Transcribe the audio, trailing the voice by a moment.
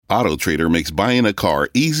AutoTrader makes buying a car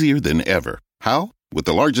easier than ever. How? With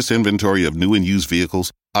the largest inventory of new and used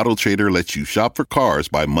vehicles, AutoTrader lets you shop for cars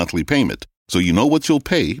by monthly payment, so you know what you'll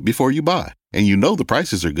pay before you buy. And you know the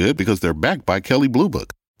prices are good because they're backed by Kelley Blue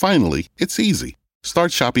Book. Finally, it's easy.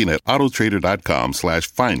 Start shopping at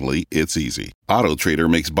autotrader.com/finally it's easy.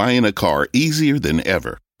 AutoTrader makes buying a car easier than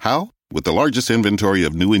ever. How? With the largest inventory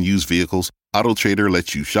of new and used vehicles, AutoTrader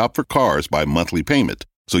lets you shop for cars by monthly payment,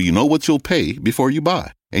 so you know what you'll pay before you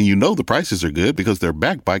buy. And you know the prices are good because they're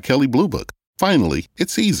backed by Kelley Blue Book. Finally,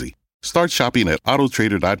 it's easy. Start shopping at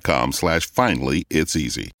autotrader.com/finally it's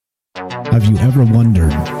easy. Have you ever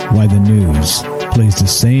wondered why the news plays the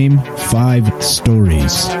same 5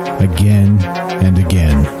 stories again and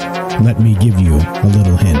again? Let me give you a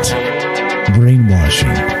little hint. Brainwashing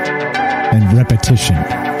and repetition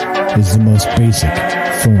is the most basic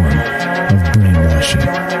form of brainwashing.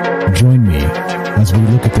 Join me as we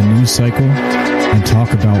look at the news cycle and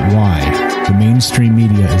talk about why the mainstream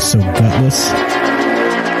media is so gutless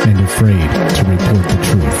and afraid to report the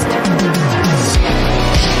truth.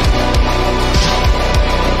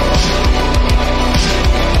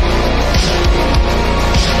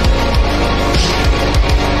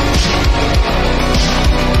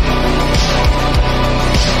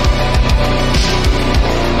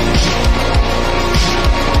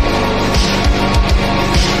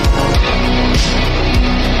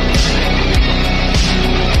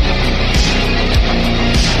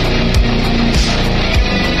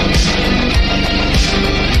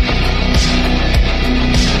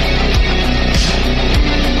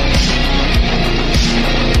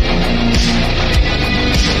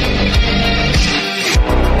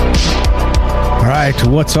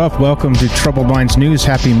 What's up? Welcome to Troubled Minds News.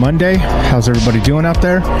 Happy Monday. How's everybody doing out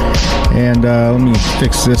there? And let me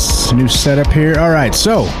fix this new setup here. All right,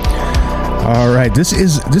 this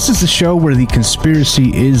is the show where the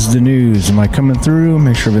conspiracy is the news. Am I coming through?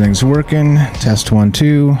 Make sure everything's working. Test 1,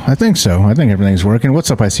 2. I think so. I think everything's working. What's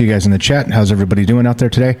up? I see you guys in the chat. How's everybody doing out there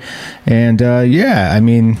today? And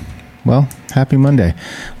well, happy Monday.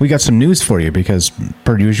 We got some news for you because,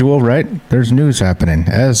 per usual, right? There's news happening,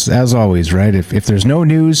 as always, right? If there's no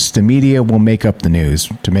news, the media will make up the news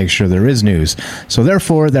to make sure there is news. So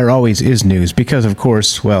therefore, there always is news because, of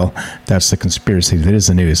course, well, that's the conspiracy that is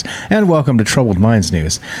the news. And welcome to Troubled Minds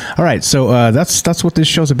News. All right, so that's what this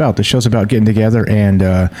show's about. This show's about getting together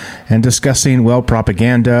and discussing, well,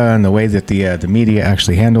 propaganda and the way that the media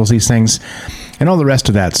actually handles these things. And all the rest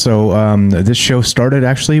of that. So this show started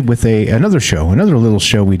actually with another little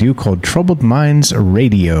show we do called Troubled Minds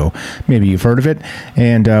Radio. Maybe you've heard of it.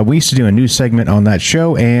 And we used to do a news segment on that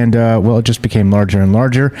show. And, it just became larger and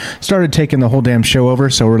larger. Started taking the whole damn show over.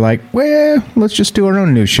 So we're like, well, let's just do our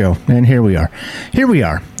own news show. And here we are.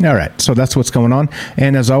 All right. So that's what's going on.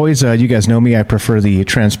 And as always, you guys know me. I prefer the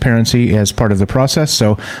transparency as part of the process.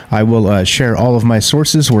 So I will share all of my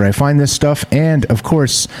sources where I find this stuff. And, of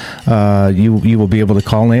course, you will be able to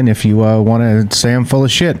call in if you want to say I'm full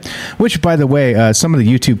of shit. Which, by the way, some of the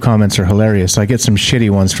YouTube comments are hilarious. I get some shitty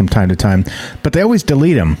ones from time to time, but they always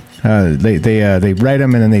delete them. They write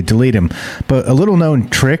them and then they delete them. But a little known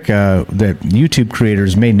trick that YouTube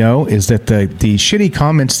creators may know is that the shitty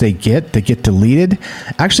comments they get that get deleted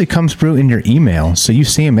actually comes through in your email, so you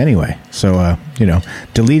see them anyway. So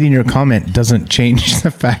deleting your comment doesn't change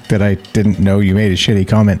the fact that I didn't know you made a shitty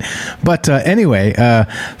comment. But anyway,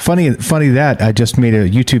 funny that I just made a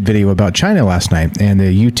YouTube video about China last night and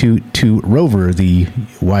the U-2 rover, the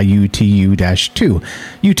U-2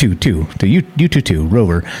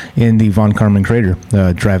 rover in the Von Karman crater,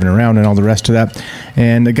 driving around and all the rest of that.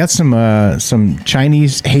 And I got some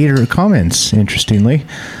Chinese hater comments, interestingly.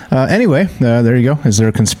 Anyway, there you go. Is there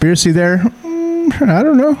a conspiracy there? I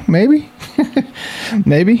don't know. Maybe.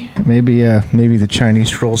 maybe the Chinese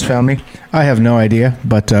trolls found me. I have no idea.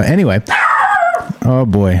 But anyway. Oh,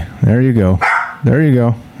 boy. There you go.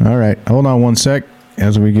 All right. Hold on one sec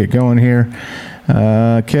as we get going here.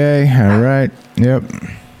 Okay. All right. Yep.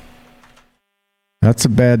 That's a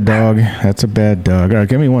bad dog. All right,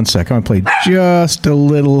 give me 1 sec. I'm going to play just a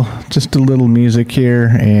little music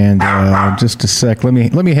here, and just a sec. Let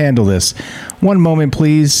me handle this. One moment,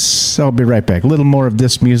 please. I'll be right back. A little more of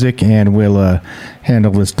this music, and we'll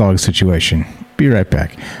handle this dog situation. Be right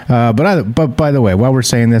back. But by the way, while we're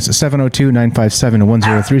saying this,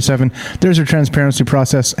 702-957-1037. There's a transparency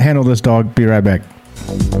process. Handle this dog. Be right back.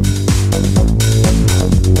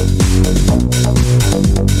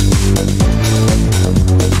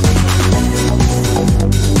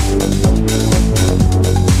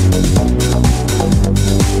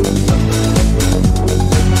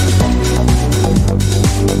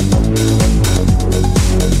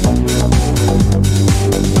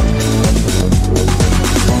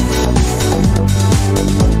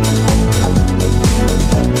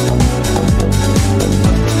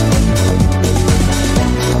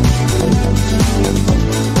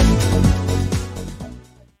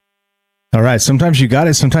 All right. Sometimes you got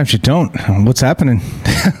it. Sometimes you don't. What's happening?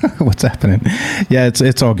 What's happening? Yeah,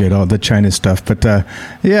 it's all good. All the China stuff. But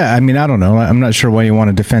yeah, I mean, I don't know. I'm not sure why you want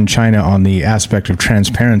to defend China on the aspect of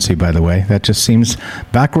transparency, by the way. That just seems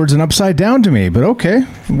backwards and upside down to me. But okay,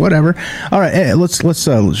 whatever. All right. Hey, let's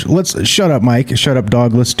shut up, Mike. Shut up,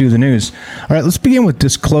 dog. Let's do the news. All right. Let's begin with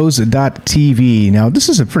disclose.tv. Now, this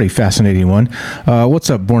is a pretty fascinating one. What's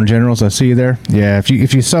up, Born Generals? I see you there. Yeah.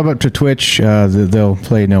 If you sub up to Twitch, they'll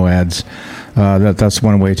play no ads. That's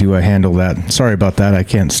one way to handle that. Sorry about that. I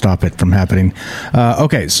can't stop it from happening.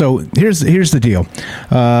 Okay, so here's the deal.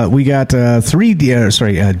 We got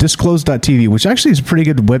disclose.tv, which actually is a pretty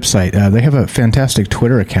good website. They have a fantastic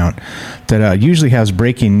Twitter account that usually has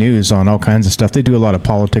breaking news on all kinds of stuff. They do a lot of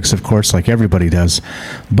politics, of course, like everybody does.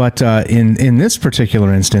 But in this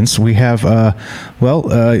particular instance, we have, they're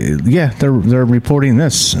reporting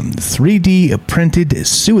this. 3D printed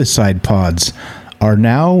suicide pods are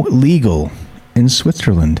now legal in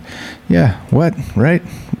Switzerland. Yeah, what? Right?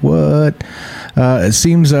 What? It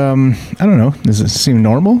seems, I don't know, does it seem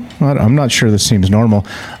normal? I'm not sure this seems normal.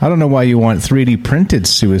 I don't know why you want 3D printed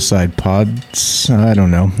suicide pods. I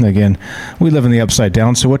don't know. Again, we live in the upside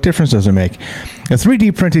down, so what difference does it make? A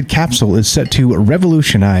 3D printed capsule is set to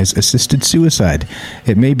revolutionize assisted suicide.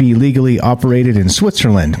 It may be legally operated in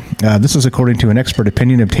Switzerland. This is according to an expert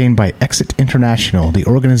opinion obtained by Exit International, the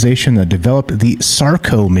organization that developed the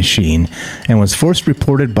Sarco machine, and was first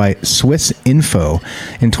reported by Swiss Info.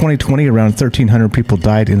 In 2020, around 1,300 people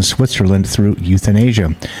died in Switzerland through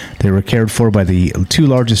euthanasia. They were cared for by the two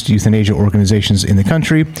largest euthanasia organizations in the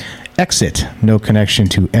country, Exit, no connection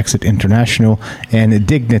to Exit International, and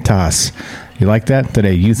Dignitas. You like that? That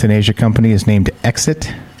a euthanasia company is named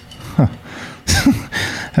Exit? Huh.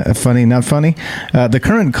 Funny, not funny? The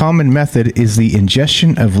current common method is the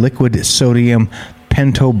ingestion of liquid sodium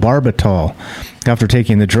pentobarbital. After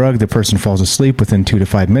taking the drug, the person falls asleep within 2 to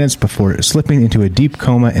 5 minutes before slipping into a deep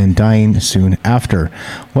coma and dying soon after.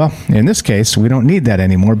 Well, in this case, we don't need that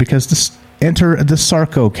anymore because enter the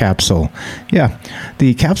Sarco capsule. Yeah,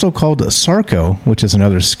 the capsule called Sarco, which is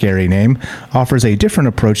another scary name, offers a different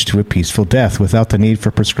approach to a peaceful death without the need for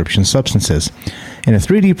prescription substances. In a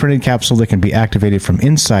 3D printed capsule that can be activated from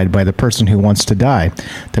inside by the person who wants to die,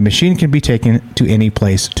 the machine can be taken to any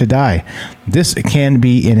place to die. This can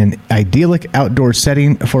be in an idyllic outdoor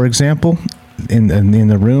setting, for example, in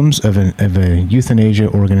the rooms of a euthanasia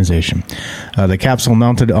organization. The capsule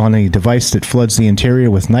mounted on a device that floods the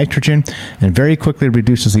interior with nitrogen and very quickly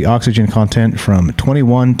reduces the oxygen content from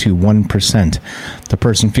 21 to 1%. The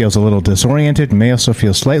person feels a little disoriented and may also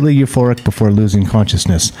feel slightly euphoric before losing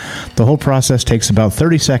consciousness. The whole process takes about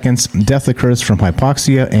 30 seconds. Death occurs from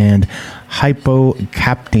hypoxia and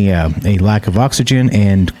hypocapnia, a lack of oxygen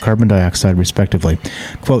and carbon dioxide, respectively.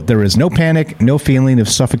 Quote, there is no panic, no feeling of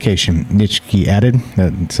suffocation, Nitschke added.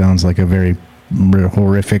 That sounds like a very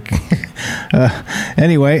horrific.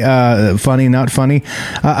 Anyway, funny, not funny.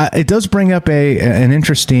 It does bring up an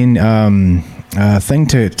interesting thing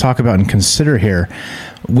to talk about and consider here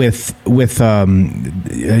with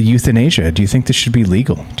euthanasia. Do you think this should be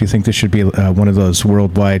legal? Do you think this should be one of those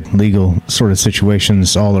worldwide legal sort of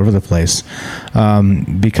situations all over the place?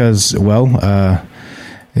 Because, well,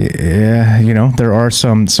 yeah, you know, there are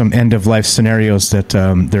some end of life scenarios that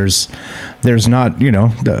there's not, you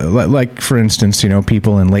know, like for instance, you know,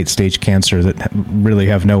 people in late stage cancer that really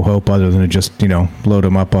have no hope other than to just, you know, load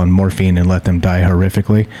them up on morphine and let them die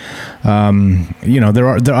horrifically. You know, there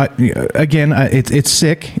are again, it's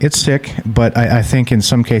sick, but I think in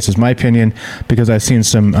some cases, my opinion, because I've seen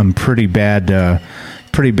some pretty bad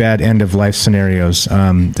end of life scenarios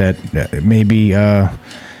that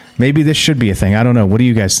maybe this should be a thing. I don't know. What do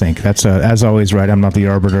you guys think? That's, as always, right, I'm not the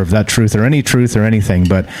arbiter of that truth or anything,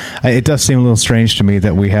 but it does seem a little strange to me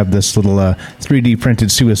that we have this little 3D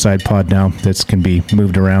printed suicide pod now that can be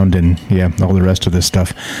moved around and, yeah, all the rest of this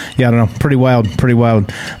stuff. Yeah, I don't know. Pretty wild.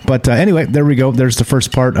 But anyway, there we go. There's the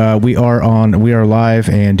first part. We are live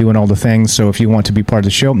and doing all the things, so if you want to be part of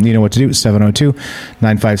the show, you know what to do.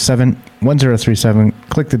 702-957-1037.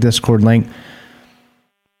 Click the Discord link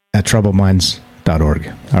at troubledminds.org.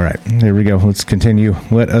 All right, here we go. Let's continue.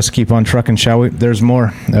 Let us keep on trucking, shall we? There's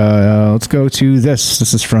more. Let's go to this.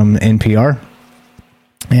 This is from NPR.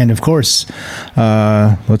 And of course,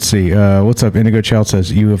 let's see. What's up? Indigo Child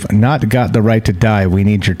says, you have not got the right to die. We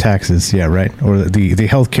need your taxes. Yeah, right. Or the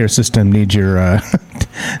healthcare system needs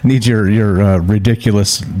your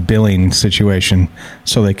ridiculous billing situation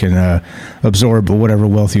so they can absorb whatever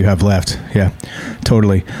wealth you have left. Yeah,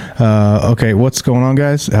 totally. Okay, what's going on,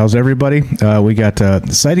 guys? How's everybody? We got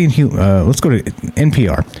citing. Let's go to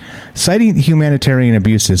NPR. Citing humanitarian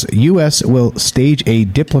abuses, U.S. will stage a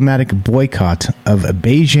diplomatic boycott of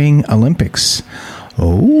Beijing Olympics.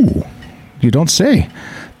 Oh, you don't say.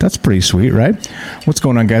 That's pretty sweet, right? What's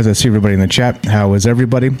going on, guys? I see everybody in the chat. How is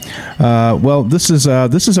everybody? Well, this is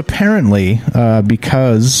apparently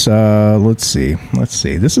because let's see.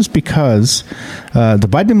 This is because the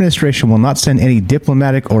Biden administration will not send any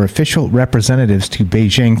diplomatic or official representatives to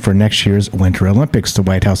Beijing for next year's Winter Olympics, the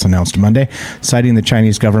White House announced Monday, citing the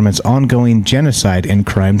Chinese government's ongoing genocide and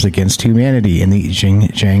crimes against humanity in the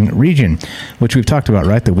Xinjiang region, which we've talked about,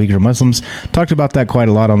 right? The Uyghur Muslims. Talked about that quite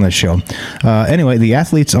a lot on this show. Anyway, the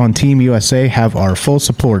athletes on Team USA have our full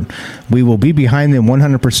support. We will be behind them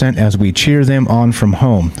 100% as we cheer them on from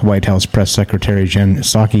home, White House Press Secretary Jen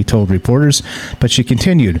Psaki told reporters, but she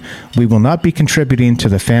continued, we will not be contributing to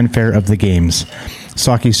the fanfare of the games.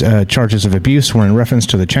 Psaki's charges of abuse were in reference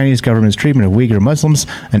to the Chinese government's treatment of Uyghur Muslims,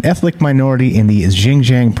 an ethnic minority in the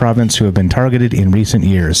Xinjiang province who have been targeted in recent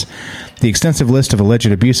years. The extensive list of alleged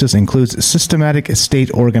abuses includes systematic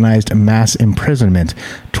state-organized mass imprisonment,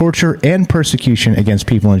 torture, and persecution against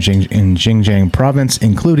people in Xinjiang province,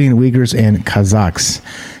 including Uyghurs and Kazakhs.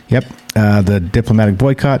 Yep, the diplomatic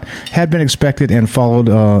boycott had been expected and followed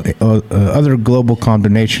other global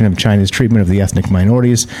condemnation of China's treatment of the ethnic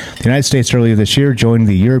minorities. The United States earlier this year joined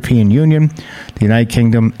the European Union, the United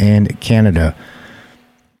Kingdom, and Canada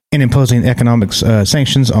in imposing economic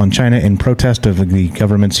sanctions on China in protest of the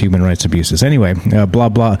government's human rights abuses. Anyway, blah,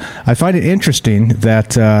 blah. I find it interesting that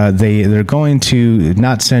they're going to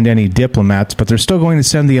not send any diplomats, but they're still going to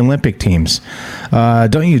send the Olympic teams.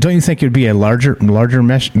 Don't you think it would be a larger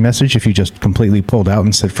message if you just completely pulled out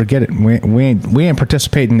and said, forget it, we ain't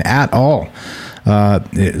participating at all? Or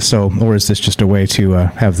is this just a way to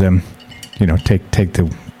have them, take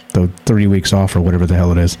the 3 weeks off or whatever the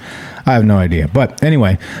hell it is? I have no idea. But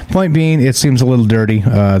anyway, point being, it seems a little dirty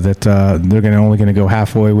that they're only going to go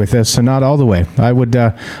halfway with this and not all the way. I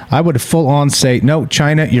would full on say, no,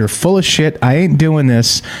 China, you're full of shit. I ain't doing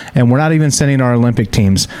this, and we're not even sending our Olympic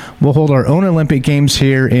teams. We'll hold our own Olympic Games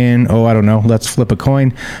here in, I don't know, let's flip a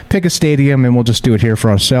coin, pick a stadium, and we'll just do it here for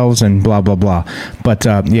ourselves and blah, blah, blah. But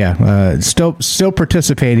still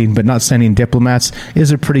participating, but not sending diplomats is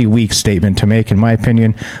a pretty weak statement to make, in my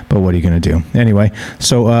opinion. But what are you going to do? Anyway,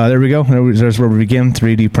 so there we go. There's where we begin.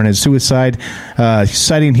 3D printed suicide.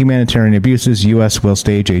 Citing humanitarian abuses, U.S. will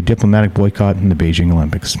stage a diplomatic boycott in the Beijing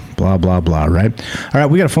Olympics. Blah, blah, blah, right? All right,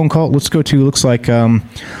 we got a phone call. Let's go to, looks like,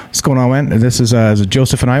 what's going on, man? This is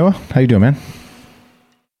Joseph in Iowa. How you doing, man?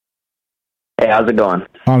 Hey, how's it going?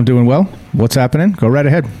 I'm doing well. What's happening? Go right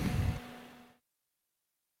ahead.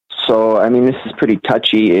 So, this is pretty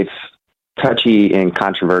touchy and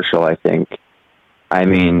controversial, I think.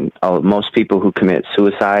 Most people who commit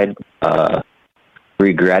suicide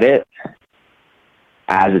regret it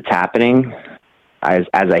as it's happening, as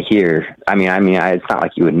I hear. It's not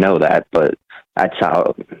like you would know that, but that's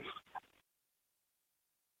how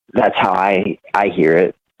I hear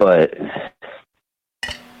it. But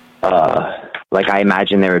I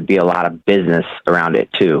imagine there would be a lot of business around it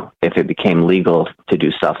too if it became legal to do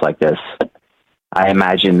stuff like this. I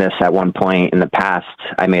imagine this at one point in the past.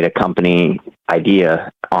 I made a company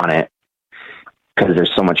idea on it because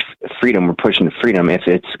there's so much freedom. We're pushing the freedom. If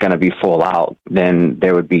it's going to be full out, then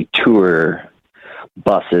there would be tour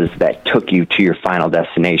buses that took you to your final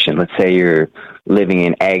destination. Let's say you're living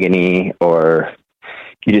in agony, or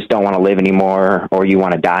you just don't want to live anymore, or you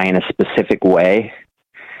want to die in a specific way.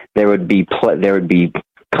 There would be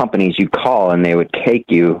companies you call, and they would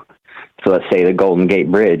take you to, let's say, the Golden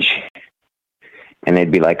Gate Bridge. And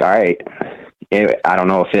they'd be like, all right, I don't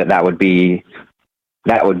know if that would be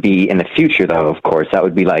in the future, though, of course. That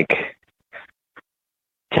would be like,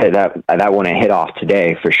 that wouldn't hit off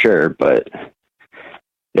today for sure. But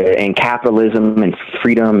in capitalism and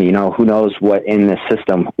freedom, who knows what in the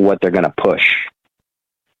system, what they're going to push.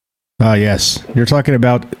 Yes. You're talking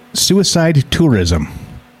about suicide tourism.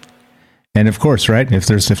 And of course, right? If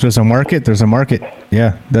there's a market, there's a market.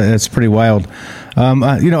 Yeah, that's pretty wild.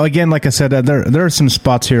 Again, like I said, there are some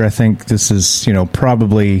spots here. I think this is,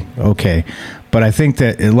 probably okay. But I think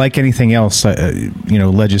that, like anything else,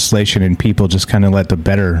 legislation and people just kind of let the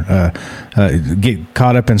better get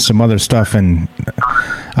caught up in some other stuff. And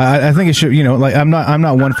I think it should, I'm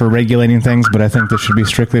not one for regulating things, but I think this should be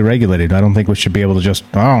strictly regulated. I don't think we should be able to just,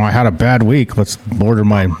 I had a bad week, let's order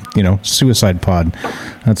my, suicide pod.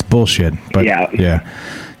 That's bullshit. But yeah.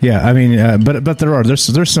 But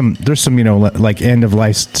there's some like end of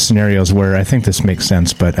life scenarios where I think this makes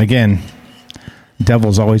sense. But again,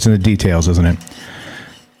 devil's always in the details, isn't it?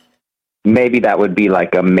 Maybe that would be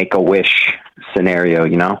like a Make-A-Wish scenario,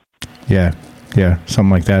 Yeah. Yeah,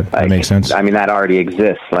 something like that. That makes sense. I mean, that already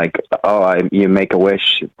exists. Like, you make a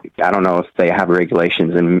wish. I don't know if they have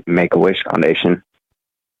regulations in Make-A-Wish Foundation.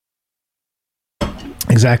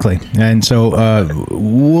 Exactly. And so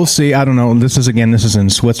we'll see. I don't know. This is in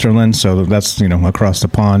Switzerland, so that's, across the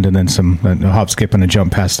pond, and then some hop, skip, and a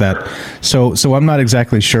jump past that. So I'm not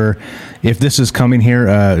exactly sure if this is coming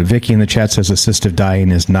here. Vicky in the chat says assistive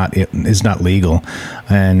dying is not legal.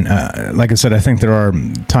 And like I said, I think there are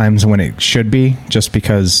times when it should be, just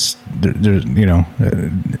because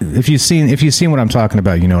if you've seen what I'm talking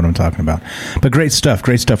about, you know what I'm talking about. But great stuff.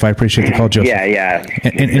 I appreciate the call, Joseph. Yeah.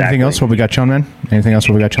 Exactly. Anything else? What we got, John, man? Anything else?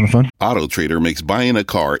 What we got you on the phone? Auto Trader makes buying a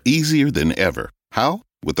car easier than ever. How?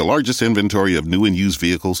 With the largest inventory of new and used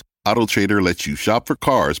vehicles, Auto Trader lets you shop for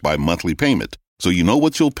cars by monthly payment, so you know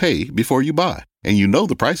what you'll pay before you buy. And you know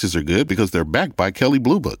the prices are good because they're backed by Kelley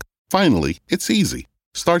Blue Book. Finally, it's easy.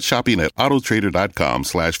 Start shopping at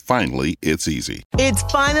autotrader.com/finally it's easy. It's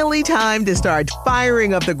finally time to start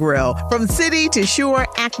firing up the grill. From city to shore,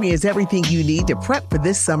 Acme is everything you need to prep for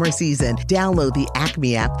this summer season. Download the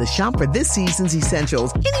Acme app to shop for this season's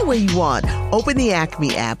essentials any way you want. Open the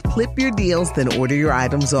Acme app, clip your deals, then order your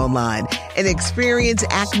items online. An experienced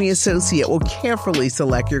Acme associate will carefully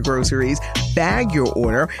select your groceries, bag your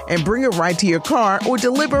order, and bring it right to your car or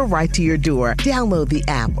deliver right to your door. Download the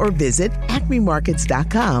app or visit acmemarkets.com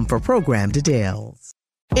for program details.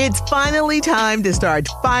 It's finally time to start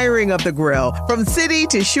firing up the grill. From city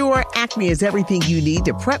to shore, Acme is everything you need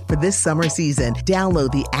to prep for this summer season. Download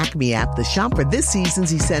the Acme app to shop for this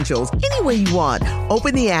season's essentials any way you want.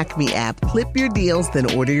 Open the Acme app, clip your deals, then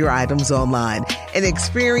order your items online. An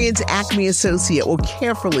experienced Acme associate will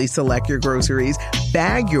carefully select your groceries,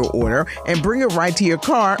 bag your order, and bring it right to your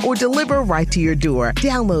car or deliver right to your door.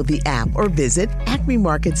 Download the app or visit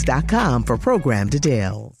acmemarkets.com for program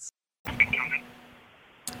details.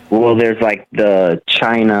 Well, there's like the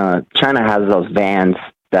China has those vans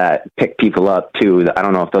that pick people up too. I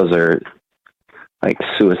don't know if those are like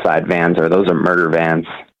suicide vans or those are murder vans.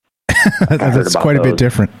 That's quite a bit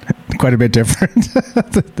different. Quite a bit different.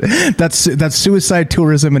 That's suicide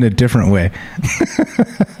tourism in a different way.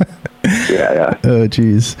 Yeah. Oh,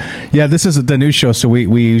 geez. Yeah, this is the news show, so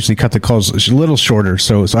we usually cut the calls a little shorter.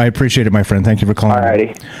 So I appreciate it, my friend. Thank you for calling.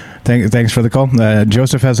 Alrighty. Thanks for the call.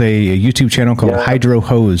 Joseph has a YouTube channel called Hydro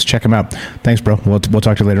Hose. Check him out. Thanks, bro. We'll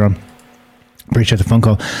talk to you later on. Appreciate the phone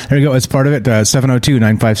call. There you go. It's part of it.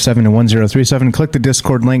 702-957-1037. Click the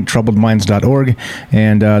Discord link, troubledminds.org.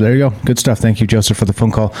 And there you go. Good stuff. Thank you, Joseph, for the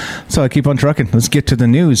phone call. So I keep on trucking. Let's get to the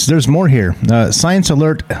news. There's more here.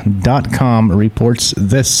 ScienceAlert.com reports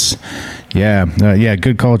this. Yeah.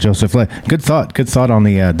 Good call, Joseph. Good thought on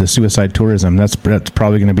the suicide tourism. That's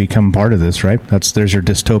probably going to become part of this, right? There's your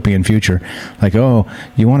dystopian future. Like, oh,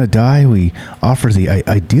 you want to die? We offer the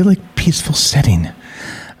idyllic, peaceful setting.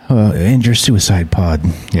 And your suicide pod.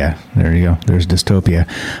 Yeah, there you go. There's dystopia.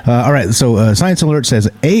 All right, so Science Alert says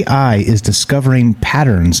AI is discovering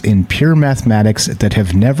patterns in pure mathematics that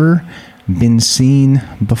have never been seen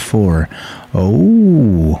before.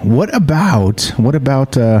 Oh, what did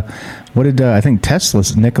I think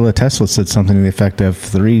Nikola Tesla said something to the effect of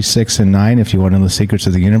 3, 6, and 9 if you want to know the secrets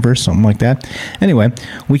of the universe, something like that. Anyway,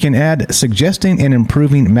 we can add suggesting and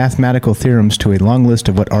improving mathematical theorems to a long list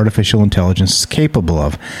of what artificial intelligence is capable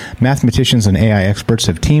of. Mathematicians and AI experts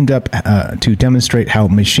have teamed up to demonstrate how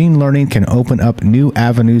machine learning can open up new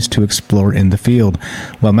avenues to explore in the field.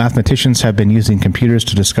 While mathematicians have been using computers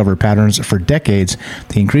to discover patterns for decades,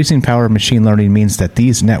 the increasing power of machine learning means that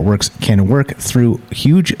these networks can work through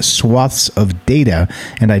huge swaths of data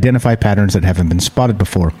and identify patterns that haven't been spotted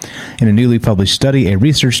before. In a newly published study, a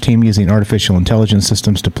research team using artificial intelligence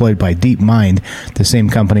systems deployed by DeepMind, the same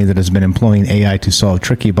company that has been employing AI to solve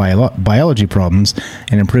tricky biology problems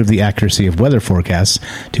and improve the accuracy of weather forecasts,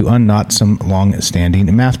 to unknot some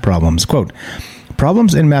long-standing math problems. Quote,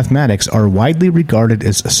 problems in mathematics are widely regarded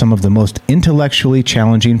as some of the most intellectually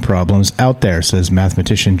challenging problems out there, says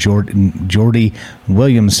mathematician Geordie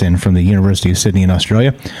Williamson from the University of Sydney in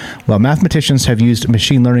Australia. While mathematicians have used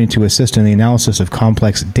machine learning to assist in the analysis of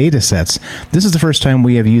complex data sets, this is the first time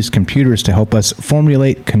we have used computers to help us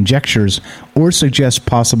formulate conjectures or suggest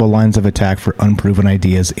possible lines of attack for unproven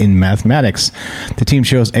ideas in mathematics. The team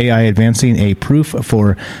shows AI advancing a proof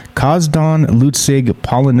for Kasdan-Luzig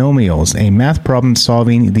polynomials, a math problem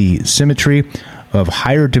solving the symmetry of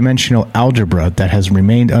higher dimensional algebra that has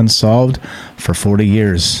remained unsolved for 40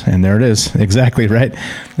 years. And there it is. Exactly right.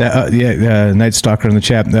 Night Stalker in the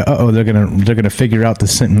chat. They're gonna figure out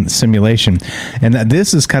the simulation. And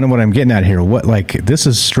this is kind of what I'm getting at here. This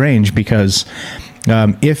is strange because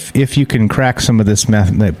if you can crack some of this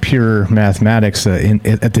pure mathematics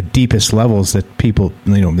at the deepest levels that people,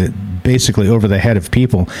 basically over the head of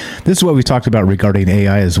people. This is what we talked about regarding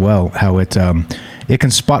AI as well, how it can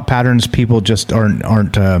spot patterns people just aren't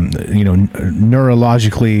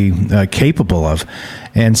neurologically capable of.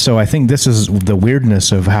 And so I think this is the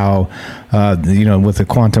weirdness of how, with the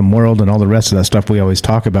quantum world and all the rest of that stuff we always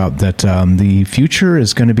talk about, that the future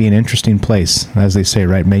is going to be an interesting place, as they say,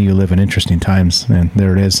 right? May you live in interesting times. And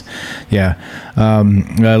there it is. Yeah.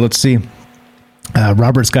 Let's see.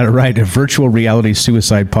 Robert's got it right. A virtual reality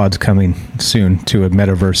suicide pod's coming soon to a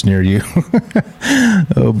metaverse near you.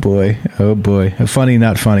 Oh boy. Funny,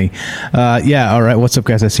 not funny. Yeah. All right. What's up,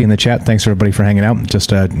 guys? I see in the chat. Thanks everybody for hanging out. Just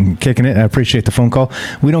kicking it. I appreciate the phone call.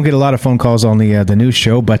 We don't get a lot of phone calls on the news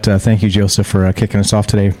show, but thank you, Joseph, for kicking us off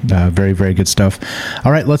today. Very, very good stuff.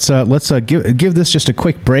 All right. Let's give this just a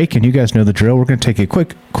quick break, and you guys know the drill. We're going to take a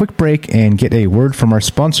quick break and get a word from our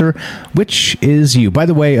sponsor, which is you. By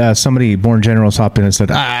the way, somebody, Born Generals, hopped in and said,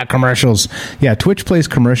 commercials. Yeah, Twitch plays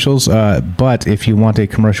commercials, but if you want a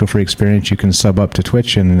commercial-free experience, you can sub up to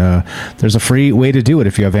Twitch, and there's a free way to do it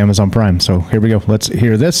if you have Amazon Prime. So here we go. Let's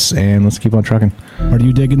hear this, and let's keep on trucking. Are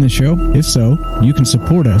you digging the show? If so, you can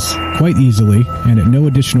support us quite easily and at no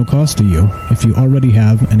additional cost to you if you already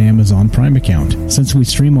have an Amazon Prime account. Since we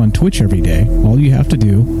stream on Twitch every day, all you have to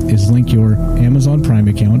do is link your Amazon Prime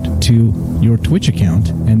account to your Twitch account,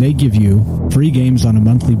 and they give you free games on a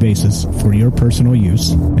monthly basis for your personal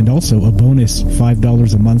use, and also a bonus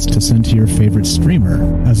 $5 a month to send to your favorite streamer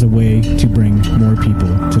as a way to bring more people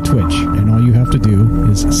to Twitch. And all you have to do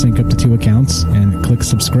is sync up to 2 accounts and click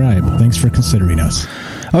subscribe. Thanks for considering us.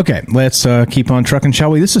 Okay, let's keep on trucking,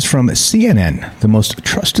 shall we? This is from CNN, the most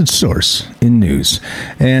trusted source in news.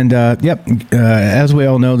 And, as we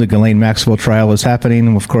all know, the Ghislaine Maxwell trial is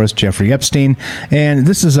happening. Of course, Jeffrey Epstein. And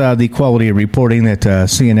this is the quality of reporting that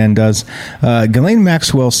CNN does. Ghislaine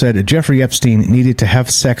Maxwell said Jeffrey Epstein needed to have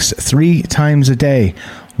sex 3 times a day.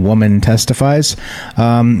 Woman testifies.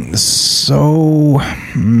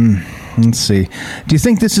 Let's see. Do you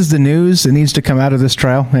think this is the news that needs to come out of this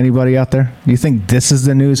trial? Anybody out there? Do you think this is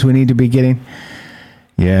the news we need to be getting?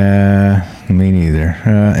 Yeah, me neither.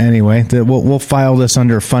 Anyway, we'll file this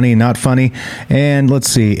under funny, not funny. And let's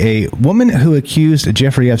see. A woman who accused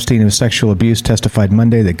Jeffrey Epstein of sexual abuse testified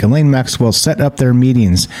Monday that Ghislaine Maxwell set up their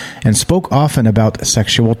meetings and spoke often about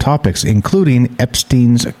sexual topics, including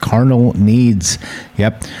Epstein's carnal needs.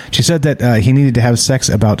 Yep. She said that he needed to have sex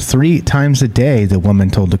about 3 times a day, the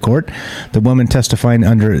woman told the court. The woman testifying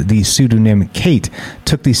under the pseudonym Kate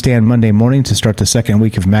took the stand Monday morning to start the second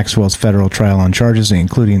week of Maxwell's federal trial on charges,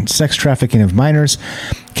 including sex trafficking of minors.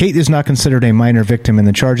 Kate is not considered a minor victim in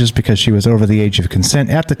the charges because she was over the age of consent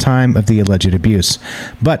at the time of the alleged abuse.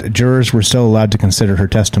 But jurors were still allowed to consider her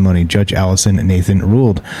testimony, Judge Allison Nathan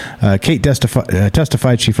ruled. Kate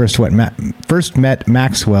testified she first met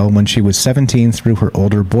Maxwell when she was 17 through her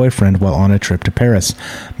older boyfriend while on a trip to Paris.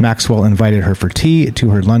 Maxwell invited her for tea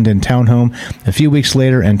to her London townhome a few weeks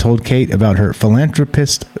later and told Kate about her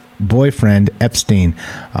philanthropist boyfriend Epstein.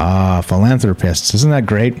 Philanthropists. Isn't that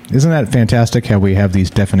great? Isn't that fantastic how we have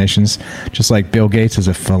these definitions? Just like Bill Gates is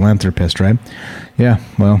a philanthropist, right? Yeah,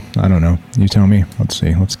 well, I don't know. You tell me. Let's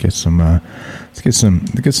see. Let's get some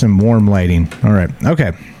warm lighting. All right.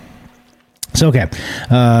 Okay. So, okay,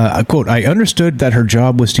 quote, I understood that her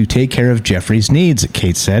job was to take care of Jeffrey's needs,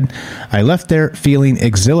 Kate said. I left there feeling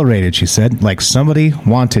exhilarated, she said, like somebody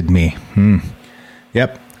wanted me.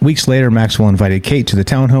 Yep. Weeks later, Maxwell invited Kate to the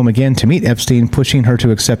townhome again to meet Epstein, pushing her to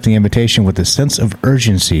accept the invitation with a sense of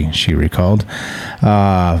urgency, she recalled.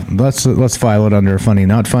 Let's file it under funny,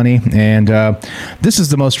 not funny. And this is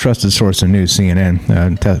the most trusted source of news,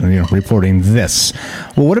 CNN, reporting this.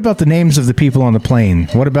 Well, what about the names of the people on the plane?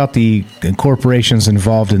 What about the corporations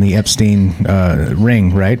involved in the Epstein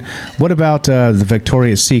ring, right? What about the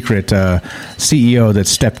Victoria's Secret CEO that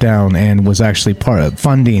stepped down and was actually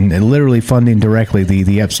literally funding directly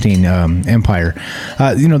the Epstein empire?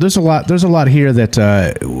 There's a lot here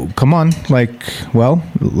that come on,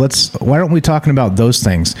 why aren't we talking about those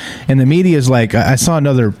things? And the media is like, I saw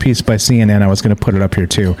another piece by CNN, I was going to put it up here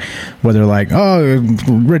too, where they're like, oh,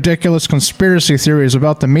 ridiculous conspiracy theories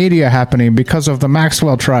about the media happening because of the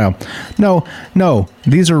Maxwell trial. No,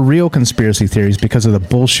 these are real conspiracy theories because of the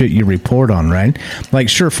bullshit you report on, right? Like,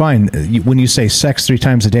 sure, fine, when you say sex 3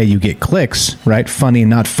 times a day, you get clicks, right? Funny,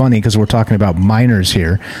 not funny, because we're talking about minors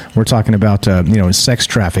here. We're talking about, sex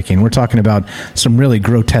trafficking. We're talking about some really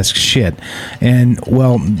grotesque shit. And,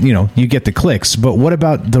 well, you get the clicks. But what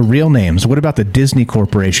about the real names? What about the Disney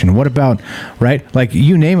Corporation? What about, right? Like,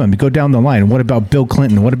 you name them. You go down the line. What about Bill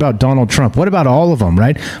Clinton? What about Donald Trump? What about all of them,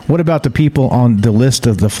 right? What about the people on the list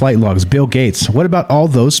of the flight logs? Bill Gates. What about all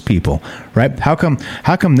those people, right? How come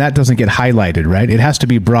that doesn't get highlighted, right? It has to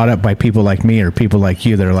be brought up by people like me or people like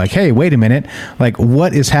you that are like, hey, wait a minute, like,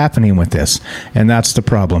 what is happening with this? And that's the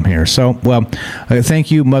problem here. So, well,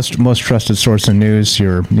 thank you, most trusted source of news.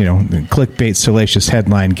 Your clickbait salacious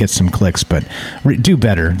headline gets some clicks, but do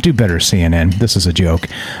better, CNN. This is a joke.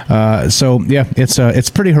 So yeah, it's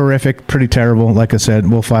pretty horrific, pretty terrible. Like I said,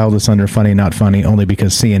 we'll file this under funny, not funny, only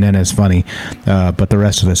because CNN is funny, but the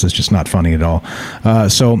rest of this is just not funny at all.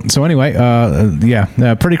 So anyway,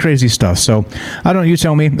 pretty crazy stuff. So I don't know, you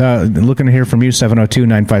tell me. Looking to hear from you,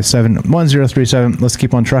 702-957-1037. Let's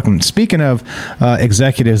keep on trucking. Speaking of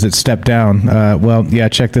executives that stepped down,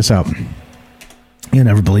 check this out. You'll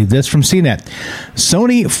never believe this. From CNET.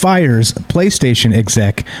 Sony fires PlayStation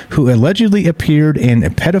exec who allegedly appeared in a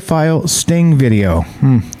pedophile sting video.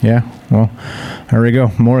 Yeah, well, there we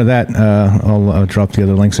go. More of that. I'll drop the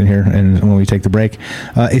other links in here and when we take the break.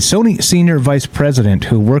 A Sony senior vice president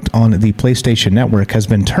who worked on the PlayStation Network has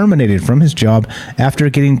been terminated from his job after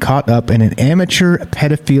getting caught up in an amateur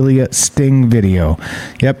pedophilia sting video.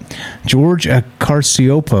 Yep. George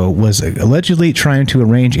Carciopo was allegedly trying to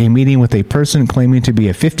arrange a meeting with a person claiming to be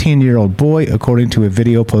a 15-year-old boy, according to a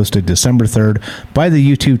video posted December 3rd by the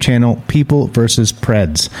YouTube channel People vs.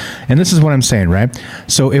 Preds. And this is what I'm saying, right?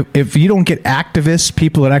 So if you don't get activists,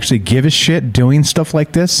 people that actually give a shit doing stuff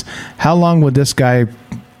like this, how long would this guy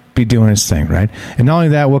be doing his thing, right? And not only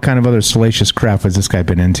that, what kind of other salacious crap has this guy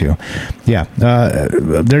been into? Yeah,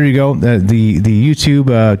 there you go. The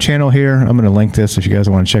YouTube channel here. I'm going to link this if you guys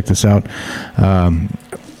want to check this out.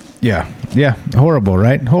 Yeah, horrible,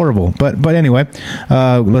 right? Horrible. But anyway,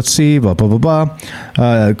 let's see, blah, blah, blah, blah.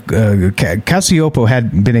 Cassiopo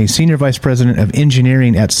had been a senior vice president of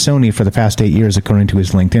engineering at Sony for the past 8 years, according to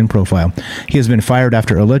his LinkedIn profile. He has been fired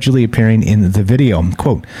after allegedly appearing in the video.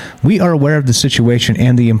 Quote, "We are aware of the situation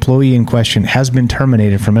and the employee in question has been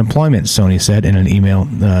terminated from employment," Sony said in an email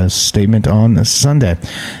statement on Sunday.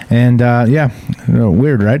 And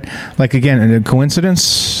weird, right? Like, again, a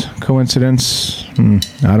coincidence?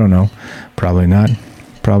 I don't know. Probably not.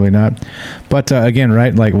 But again,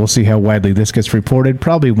 right, like, we'll see how widely this gets reported.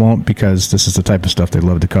 Probably won't, because this is the type of stuff they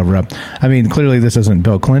love to cover up. I mean, clearly this isn't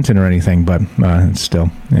Bill Clinton or anything, but still,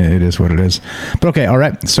 it is what it is. But okay, all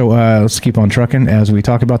right, so let's keep on trucking as we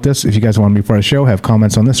talk about this. If you guys want to be part of the show, have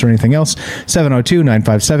comments on this or anything else,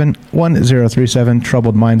 702-957-1037,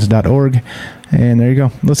 troubledminds.org. And there you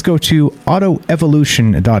go. Let's go to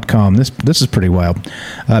autoevolution.com. This is pretty wild.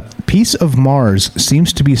 Piece of Mars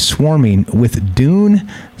seems to be swarming with dune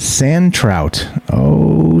sand trout.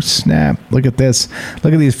 Oh, snap. Look at this.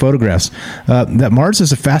 Look at these photographs. That Mars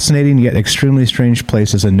is a fascinating yet extremely strange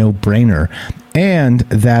place is a no-brainer. And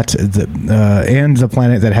that the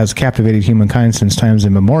planet that has captivated humankind since times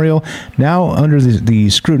immemorial, now under the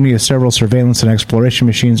scrutiny of several surveillance and exploration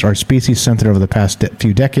machines, our species centered over the past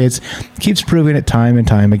few decades keeps proving it time and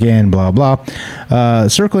time again, blah, blah.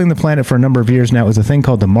 Circling the planet for a number of years now is a thing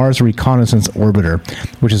called the Mars Reconnaissance Orbiter,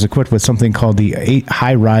 which is equipped with something called the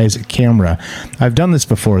high-rise camera. I've done this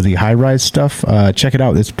before, the high-rise stuff. Check it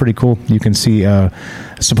out. It's pretty cool. You can see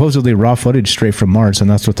supposedly raw footage straight from Mars, and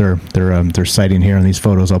that's what they're citing here in these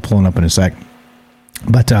photos. I'll pull it up in a sec.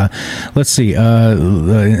 But let's see.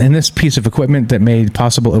 In this piece of equipment that made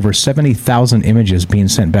possible over 70,000 images being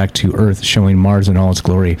sent back to Earth showing Mars in all its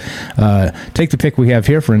glory. Take the pic we have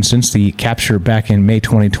here, for instance, the capture back in May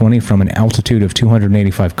 2020 from an altitude of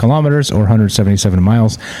 285 kilometers or 177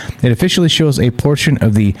 miles. It officially shows a portion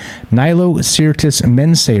of the Nilo-Syrtis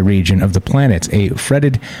Mensae region of the planet, a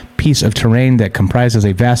fretted piece of terrain that comprises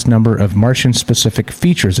a vast number of Martian-specific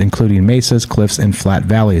features, including mesas, cliffs, and flat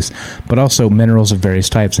valleys, but also minerals of various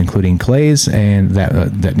types, including clays and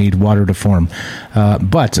that need water to form.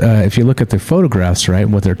 But if you look at the photographs, right,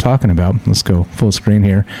 what they're talking about, let's go full screen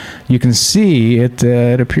here. You can see it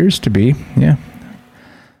appears to be, yeah,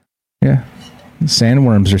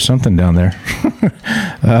 sandworms or something down there.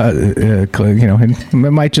 It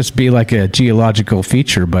might just be like a geological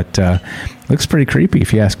feature, but looks pretty creepy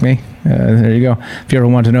if you ask me. There you go. If you ever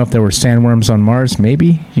want to know if there were sandworms on Mars,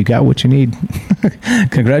 maybe you got what you need.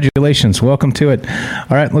 Congratulations, welcome to it.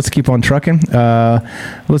 All right, let's keep on trucking.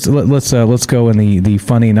 Let's go in the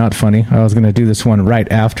funny, not funny. I was going to do this one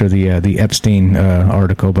right after the Epstein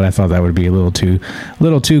article, but I thought that would be a little too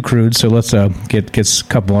crude. So let's get a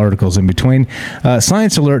couple articles in between.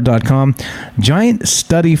 ScienceAlert.com. Giant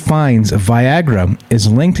study finds Viagra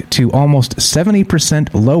is linked to almost 70%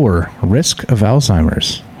 lower risk of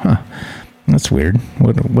Alzheimer's. Huh. That's weird.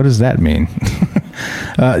 What does that mean?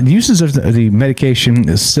 Uses of the medication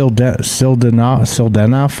is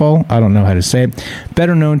sildenafil. I don't know how to say it.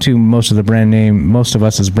 Better known to most of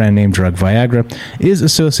us as brand name drug Viagra, is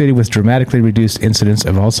associated with dramatically reduced incidence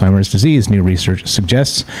of Alzheimer's disease, new research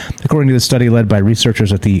suggests. According to the study led by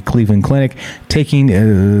researchers at the Cleveland Clinic, taking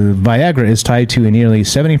Viagra is tied to a nearly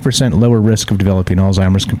 70% lower risk of developing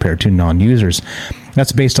Alzheimer's compared to non-users.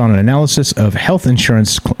 That's based on an analysis of health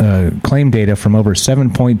insurance claim data from over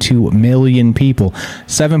 7.2 million people.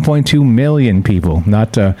 7.2 million people.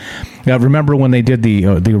 Not remember when they did the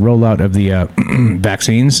rollout of the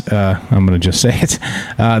vaccines? I'm going to just say it.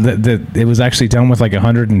 It was actually done with like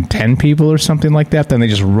 110 people or something like that. Then they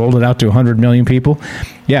just rolled it out to 100 million people.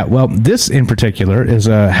 Yeah, well, this in particular is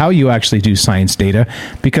how you actually do science data,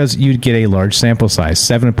 because you'd get a large sample size,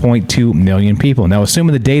 7.2 million people. Now,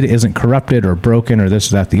 assuming the data isn't corrupted or broken or this,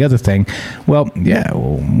 that, the other thing, well, yeah,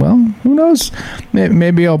 well, who knows?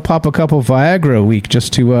 Maybe I'll pop a couple Viagra a week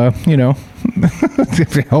just to,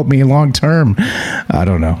 to help me long term. I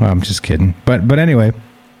don't know. I'm just kidding. But anyway.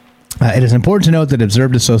 It is important to note that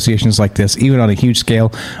observed associations like this, even on a huge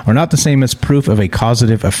scale, are not the same as proof of a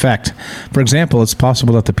causative effect. For example, it's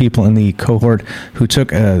possible that the people in the cohort who took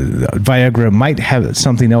Viagra might have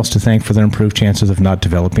something else to thank for their improved chances of not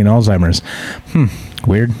developing Alzheimer's.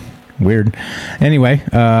 Weird. Anyway,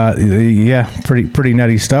 yeah, pretty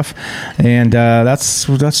nutty stuff, and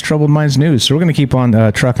that's Troubled Minds News. So we're going to keep on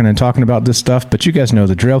trucking and talking about this stuff, but you guys know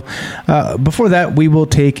the drill. Before that, we will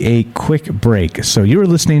take a quick break. So you're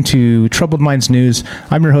listening to Troubled Minds News.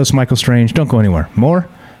 I'm your host, Michael Strange. Don't go anywhere. More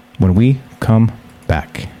when we come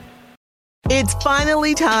back. It's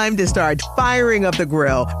finally time to start firing up the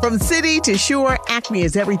grill. From city to shore, Acme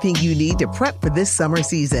is everything you need to prep for this summer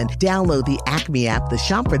season. Download the Acme app to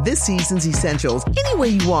shop for this season's essentials any way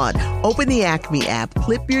you want. Open the Acme app,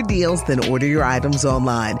 clip your deals, then order your items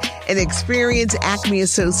online. An experienced Acme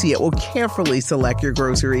associate will carefully select your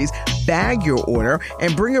groceries, bag your order,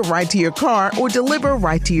 and bring it right to your car or deliver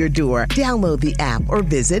right to your door. Download the app or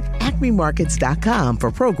visit acmemarkets.com for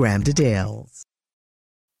program details.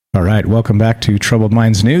 All right, welcome back to Troubled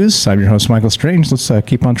Minds News. I'm your host, Michael Strange. Let's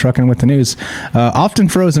keep on trucking with the news. Often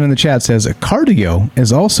Frozen in the chat says, cardio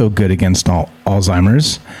is also good against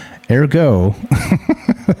Alzheimer's. Ergo,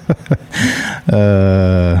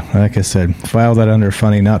 like I said, file that under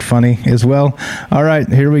funny, not funny as well. All right,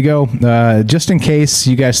 here we go. Just in case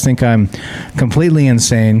you guys think I'm completely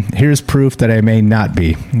insane, here's proof that I may not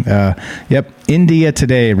be. Yep. India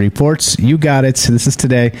Today reports, you got it, this is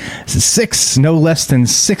today, no less than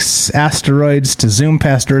 6 asteroids to zoom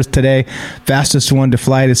past Earth today. Fastest one to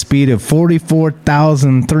fly at a speed of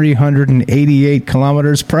 44,388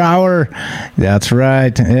 kilometers per hour. That's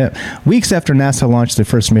right. Yeah. Weeks after NASA launched their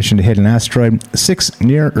first mission to hit an asteroid, 6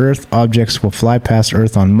 near-Earth objects will fly past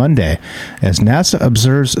Earth on Monday as NASA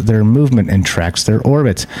observes their movement and tracks their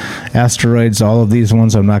orbit. Asteroids, all of these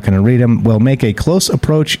ones, I'm not going to read them, will make a close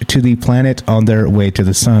approach to the planet on their way to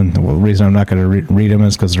the sun. The reason I'm not going to read them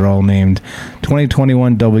is because they're all named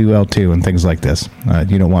 2021 WL2 and things like this.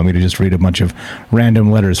 You don't want me to just read a bunch of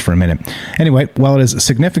random letters for a minute. Anyway, while it is a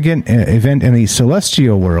significant event in the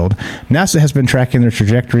celestial world, NASA has been tracking their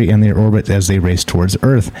trajectory and their orbit as they race towards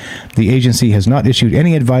Earth. The agency has not issued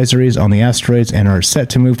any advisories on the asteroids and are set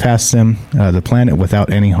to move past them, the planet,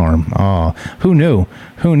 without any harm. Oh, who knew?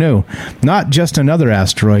 Who knew? Not just another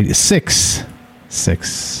asteroid, 6.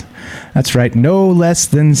 That's right, no less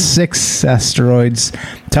than 6 asteroids.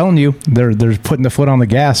 Telling you, they're putting the foot on the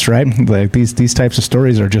gas, right? Like these types of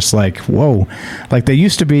stories are just like, whoa. Like they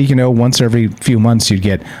used to be, once every few months you'd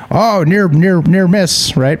get, near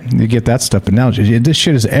miss, right? You get that stuff, but now this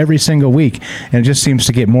shit is every single week, and it just seems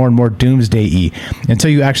to get more and more doomsday-y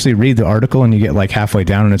until you actually read the article and you get like halfway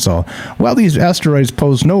down and it's all, well, these asteroids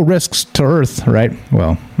pose no risks to Earth, right?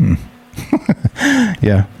 Well,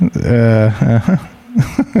 yeah.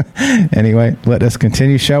 Anyway, let us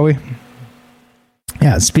continue, shall we?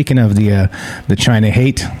 Yeah, speaking of the China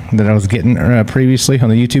hate that I was getting previously on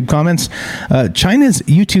the YouTube comments, China's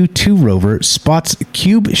U-2 rover spots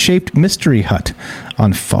cube-shaped mystery hut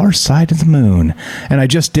on far side of the moon. And I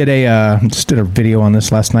just did a video on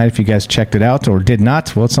this last night. If you guys checked it out or did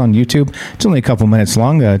not, well, it's on YouTube. It's only a couple minutes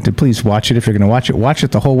long. Please watch it if you're going to watch it. Watch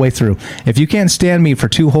it the whole way through. If you can't stand me for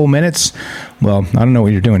 2 whole minutes, well, I don't know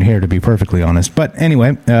what you're doing here, to be perfectly honest. But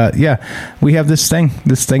anyway, yeah, we have this thing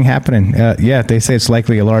happening. Yeah, they say it's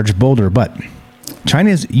likely a large boulder, but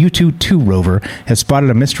China's Yutu-2 rover has spotted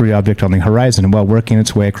a mystery object on the horizon while working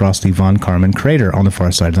its way across the von Karman crater on the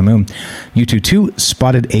far side of the moon. Yutu-2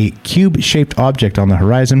 spotted a cube-shaped object on the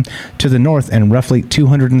horizon to the north and roughly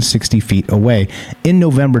 260 feet away in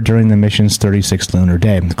November during the mission's 36th lunar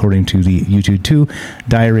day, according to the Yutu-2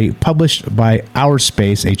 diary published by Our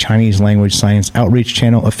Space, a Chinese-language science outreach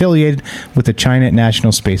channel affiliated with the China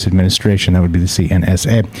National Space Administration. That would be the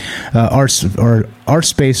CNSA. Our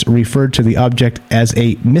Space referred to the object as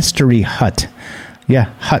a mystery hut. Yeah,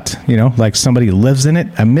 hut, like somebody lives in it,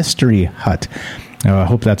 a mystery hut. I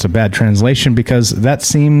hope that's a bad translation because that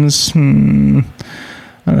seems, I don't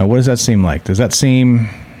know, what does that seem like? Does that seem,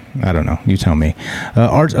 I don't know, you tell me.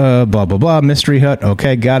 Blah, blah, blah, mystery hut.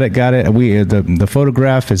 Okay, got it. The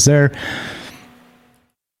photograph is there.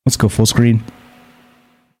 Let's go full screen.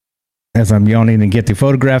 As I'm yawning and get the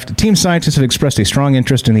photograph, team scientists have expressed a strong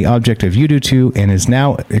interest in the object of Yutu-2 and is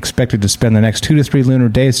now expected to spend the next 2 to 3 lunar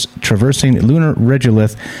days traversing lunar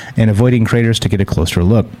regolith and avoiding craters to get a closer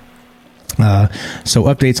look. So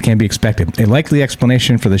updates can be expected. A likely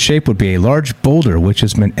explanation for the shape would be a large boulder which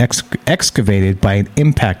has been excavated by an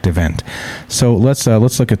impact event. So let's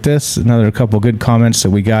look at this. Another couple good comments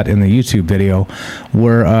that we got in the YouTube video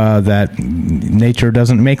were that nature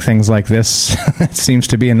doesn't make things like this. It seems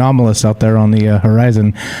to be anomalous out there on the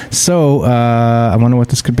horizon. So I wonder what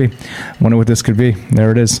this could be.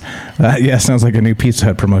 There it is. Yeah, sounds like a new Pizza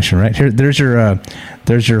Hut promotion, right? Here, there's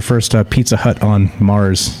your first Pizza Hut on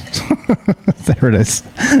Mars. There it is.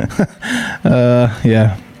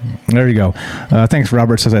 Yeah, there you go. Thanks,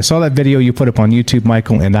 Robert. Says, I saw that video you put up on YouTube,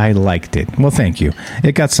 Michael, and I liked it. Well, thank you.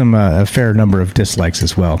 It got some a fair number of dislikes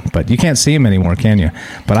as well, but you can't see them anymore, can you?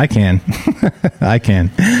 But I can. I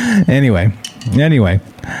can. Anyway,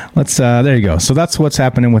 let's. There you go. So that's what's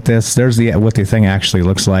happening with this. There's what the thing actually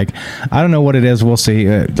looks like. I don't know what it is. We'll see.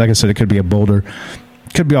 Like I said, it could be a boulder.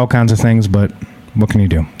 Could be all kinds of things, but what can you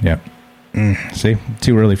do? Yeah. See,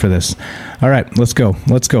 too early for this. All right, let's go.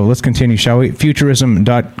 Let's continue, shall we?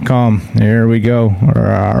 Futurism.com. There we go.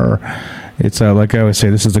 It's like I always say,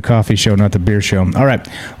 this is the coffee show, not the beer show. All right,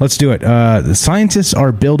 let's do it. The scientists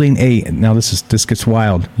are building now this gets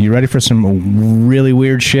wild. You ready for some really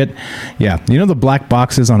weird shit? Yeah, you know the black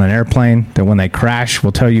boxes on an airplane that when they crash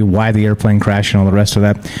will tell you why the airplane crashed and all the rest of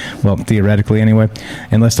that? Well, theoretically anyway,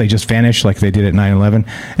 unless they just vanish like they did at 9/11.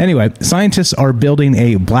 Anyway, scientists are building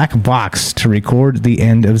a black box to record the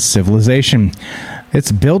end of civilization.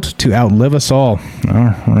 It's built to outlive us all.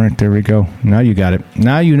 All right, there we go. Now you got it.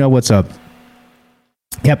 Now you know what's up.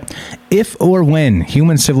 Yep. If or when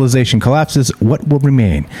human civilization collapses, what will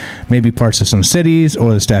remain? Maybe parts of some cities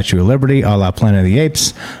or the Statue of Liberty, a la Planet of the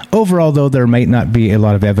Apes. Overall, though, there might not be a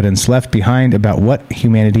lot of evidence left behind about what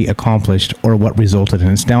humanity accomplished or what resulted in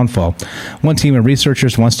its downfall. One team of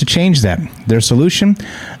researchers wants to change that. Their solution?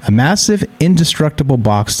 A massive, indestructible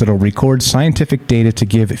box that'll record scientific data to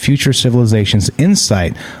give future civilizations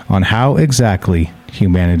insight on how exactly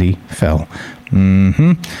humanity fell.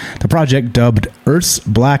 The project, dubbed Earth's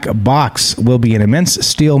Black Box, will be an immense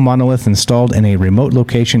steel monolith installed in a remote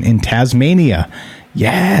location in Tasmania.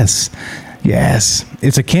 Yes.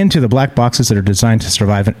 It's akin to the black boxes that are designed to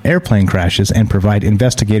survive in airplane crashes and provide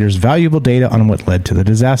investigators valuable data on what led to the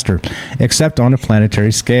disaster, except on a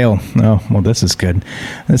planetary scale. Oh, well, this is good.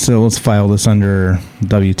 So let's file this under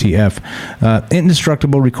WTF.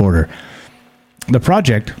 Indestructible recorder. The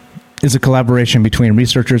project is a collaboration between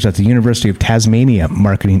researchers at the University of Tasmania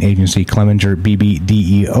marketing agency Clemenger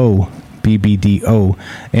BBDO,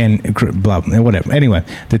 and blah, whatever. Anyway,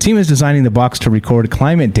 the team is designing the box to record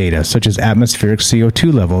climate data such as atmospheric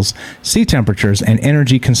CO2 levels, sea temperatures, and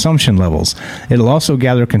energy consumption levels. It'll also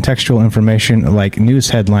gather contextual information like news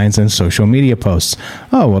headlines and social media posts.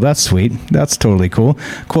 Oh, well, that's sweet. That's totally cool.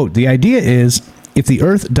 Quote, the idea is, if the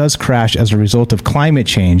Earth does crash as a result of climate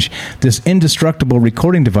change, this indestructible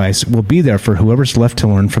recording device will be there for whoever's left to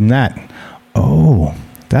learn from that. Oh,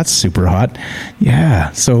 that's super hot.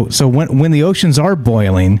 Yeah. So when the oceans are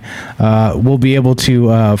boiling, we'll be able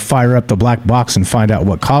to fire up the black box and find out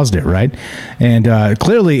what caused it, right? And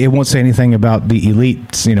clearly, it won't say anything about the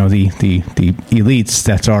elites. The elites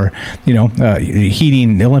that are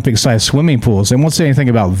heating Olympic-sized swimming pools. It won't say anything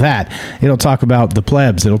about that. It'll talk about the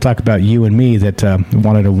plebs. It'll talk about you and me that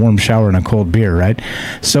wanted a warm shower and a cold beer, right?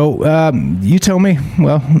 So you tell me.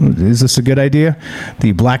 Well, is this a good idea?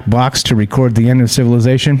 The black box to record the end of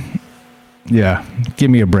civilization. Yeah,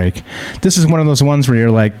 give me a break. This is one of those ones where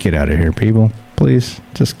you're like, get out of here, people. Please,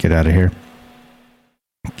 just get out of here.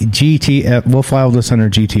 GTF, we'll file this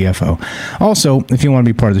under GTFO. Also, if you want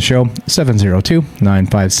to be part of the show,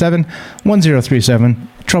 702-957-1037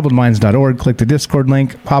 troubledminds.org. Click the Discord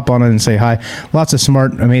link, hop on it and say hi. Lots of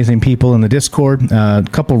smart, amazing people in the Discord.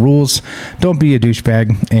 Couple rules: don't be a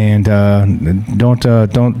douchebag, and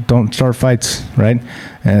don't start fights, right?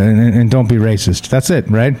 And don't be racist. That's it,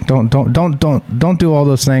 right? Don't do all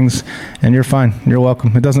those things, and you're fine. You're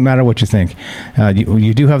welcome. It doesn't matter what you think.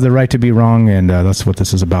 You do have the right to be wrong, and that's what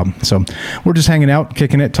this is about. So we're just hanging out,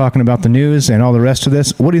 kicking it, talking about the news and all the rest of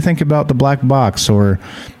this. What do you think about the black box or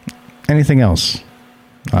anything else?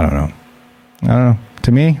 I don't know.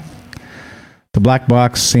 To me, the black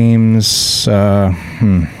box seems not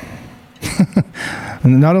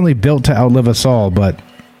only built to outlive us all, but,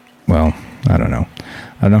 well, I don't know.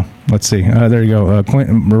 Let's see. There you go.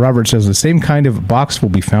 Robert says the same kind of box will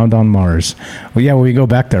be found on Mars. Well, yeah, when we go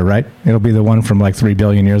back there, right? It'll be the one from like 3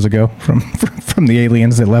 billion years ago from the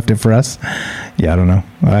aliens that left it for us. Yeah, I don't know.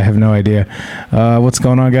 I have no idea. What's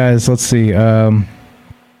going on, guys? Let's see.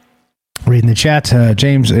 Reading the chat,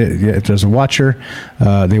 James, if there's a watcher,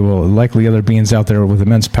 there will likely other beings out there with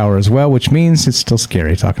immense power as well, which means it's still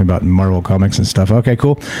scary talking about Marvel comics and stuff. Okay,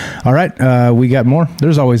 cool. All right, we got more.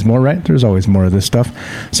 There's always more, right? There's always more of this stuff.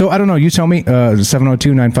 So I don't know. You tell me.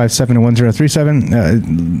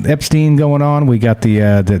 702-957-1037. Epstein going on. We got the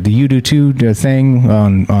U-2 thing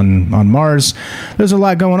on Mars. There's a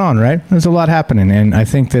lot going on, right? There's a lot happening, and I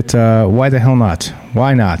think that why the hell not?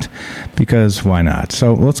 Why not? Because why not?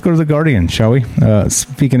 So let's go to the Guardian, shall we?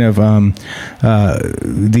 Speaking of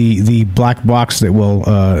the black box that will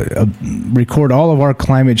record all of our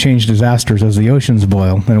climate change disasters as the oceans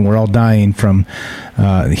boil and we're all dying from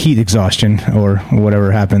heat exhaustion or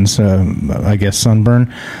whatever happens, I guess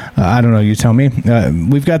sunburn. I don't know, you tell me.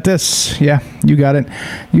 We've got this. Yeah, you got it.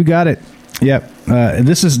 Yep.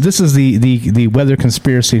 This is the weather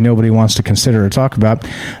conspiracy nobody wants to consider or talk about.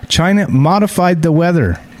 China modified the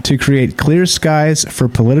weather to create clear skies for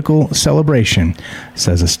political celebration,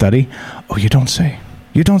 says a study. Oh, you don't say.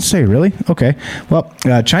 You don't say, really? Okay. Well,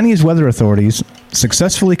 Chinese weather authorities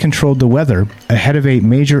successfully controlled the weather ahead of a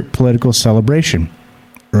major political celebration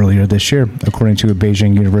earlier this year, according to a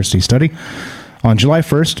Beijing University study. On July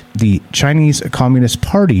 1st, the Chinese Communist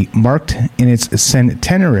Party marked in its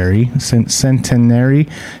centenary,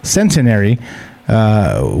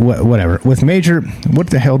 whatever, with major, what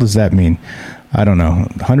the hell does that mean? I don't know,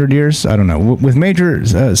 100 years? I don't know. With major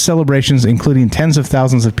celebrations, including tens of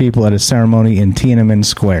thousands of people at a ceremony in Tiananmen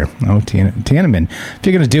Square. Oh, Tiananmen. If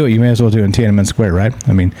you're going to do it, you may as well do it in Tiananmen Square, right?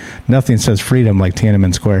 I mean, nothing says freedom like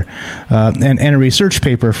Tiananmen Square. And a research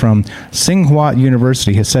paper from Tsinghua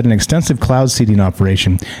University has said an extensive cloud seeding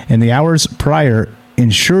operation in the hours prior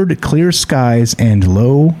ensured clear skies and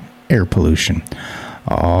low air pollution.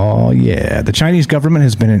 Oh, yeah. The Chinese government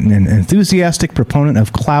has been an enthusiastic proponent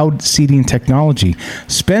of cloud seeding technology,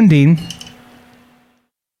 spending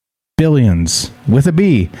billions with a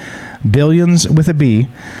B,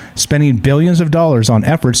 spending billions of dollars on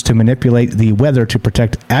efforts to manipulate the weather to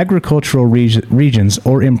protect agricultural regions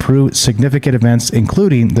or improve significant events,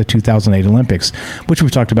 including the 2008 Olympics, which we've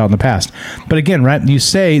talked about in the past. But again, right, you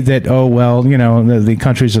say that, oh, well, you know, the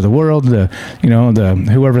countries of the world,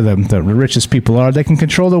 whoever the richest people are, they can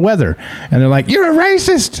control the weather. And they're like, you're a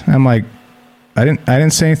racist. I'm like, I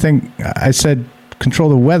didn't say anything. I said, control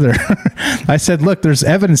the weather. I said, look, there's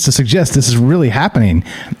evidence to suggest this is really happening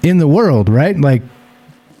in the world, right? Like,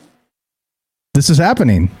 this is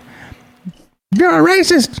happening. You're a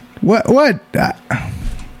racist. What?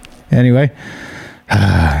 Anyway,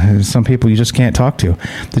 some people you just can't talk to.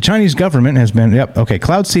 The Chinese government has been,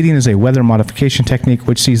 cloud seeding is a weather modification technique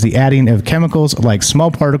which sees the adding of chemicals like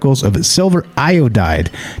small particles of silver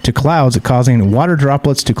iodide to clouds, causing water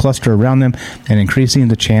droplets to cluster around them and increasing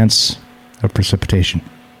the chance of precipitation.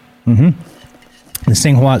 The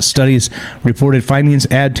Tsinghua studies reported findings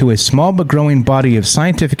add to a small but growing body of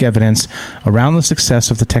scientific evidence around the success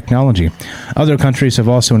of the technology. Other countries have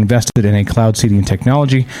also invested in a cloud seeding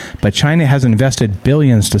technology, but China has invested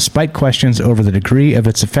billions despite questions over the degree of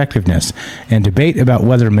its effectiveness and debate about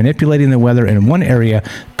whether manipulating the weather in one area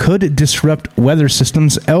could disrupt weather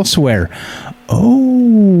systems elsewhere.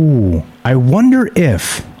 Oh, I wonder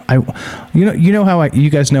if... you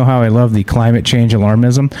guys know how I love the climate change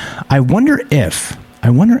alarmism. I wonder if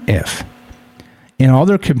in all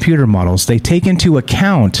their computer models they take into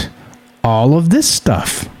account all of this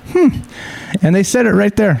stuff. And they said it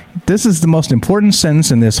right there. This is the most important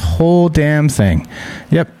sentence in this whole damn thing.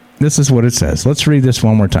 Yep, this is what it says. Let's read this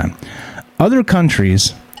one more time. Other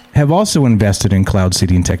countries have also invested in cloud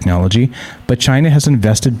seeding technology, but China has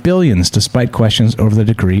invested billions despite questions over the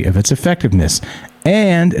degree of its effectiveness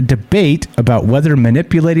and debate about whether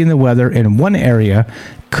manipulating the weather in one area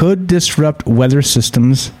could disrupt weather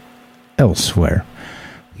systems elsewhere.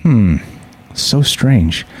 So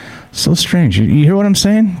strange. So strange. You hear what I'm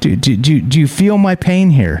saying? Do you feel my pain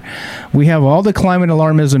here? We have all the climate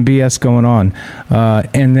alarmism BS going on,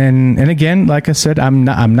 and again, like I said, I'm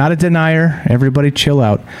not a denier. Everybody, chill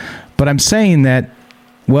out. But I'm saying that,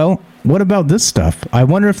 well, what about this stuff? I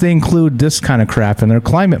wonder if they include this kind of crap in their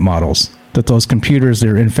climate models. That those computers,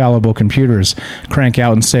 their infallible computers, crank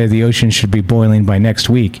out and say the ocean should be boiling by next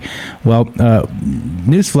week. Well,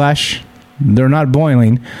 newsflash, they're not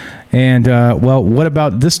boiling. And, well, what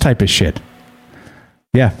about this type of shit?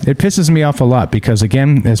 Yeah, it pisses me off a lot because,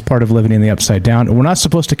 again, as part of living in the upside down, we're not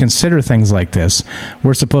supposed to consider things like this.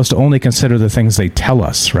 We're supposed to only consider the things they tell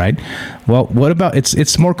us, right? Well, what about,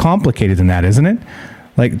 it's more complicated than that, isn't it?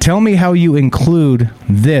 Like, tell me how you include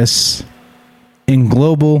this in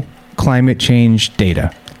global climate change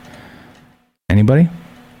data. Anybody?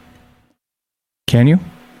 Can you?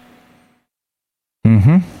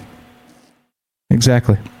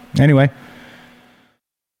 Exactly. Anyway,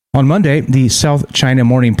 on Monday, the South China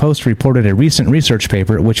Morning Post reported a recent research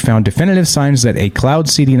paper which found definitive signs that a cloud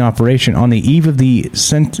seeding operation on the eve of the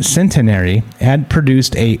centenary had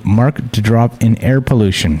produced a marked drop in air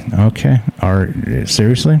pollution. Okay.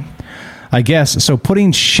 Seriously? I guess. So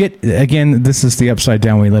putting shit, again, this is the upside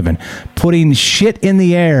down we live in. Putting shit in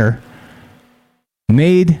the air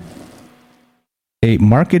made a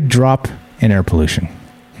marked drop in air pollution.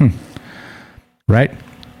 Right?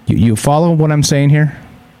 You follow what I'm saying here?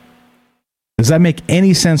 Does that make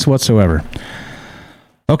any sense whatsoever?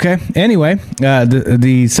 Okay. Anyway,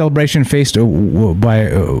 the celebration faced by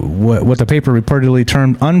what the paper reportedly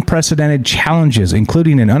termed unprecedented challenges,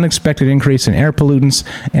 including an unexpected increase in air pollutants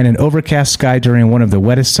and an overcast sky during one of the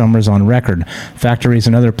wettest summers on record. Factories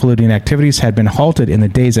and other polluting activities had been halted in the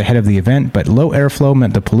days ahead of the event, but low airflow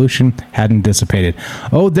meant the pollution hadn't dissipated.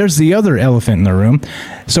 Oh, there's the other elephant in the room.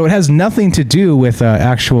 So it has nothing to do with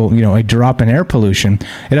actual, a drop in air pollution.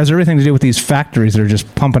 It has everything to do with these factories that are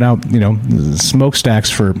just pumping out, smokestacks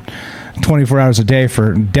for 24 hours a day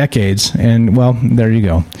for decades. And, well, there you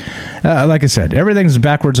go. Like I said, everything's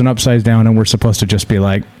backwards and upside down, and we're supposed to just be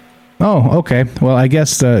like, oh, okay, well, I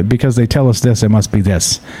guess because they tell us this, it must be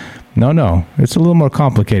this. No, it's a little more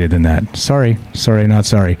complicated than that. Sorry, not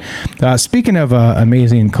sorry. Speaking of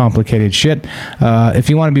amazing, complicated shit, if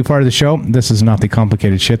you want to be part of the show, this is not the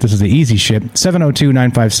complicated shit. This is the easy shit.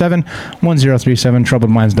 702-957-1037,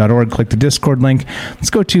 troubledminds.org. Click the Discord link. Let's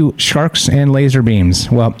go to sharks and laser beams.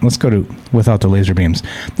 Well, let's go to without the laser beams.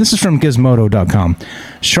 This is from gizmodo.com.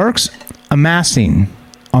 Sharks amassing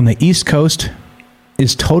on the East Coast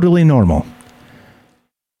is totally normal.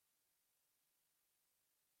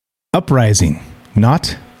 Uprising,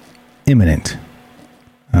 not imminent.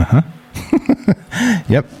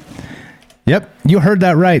 Yep, you heard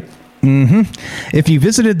that right. If you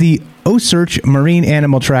visited the OSearch Marine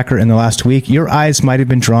Animal Tracker in the last week, your eyes might have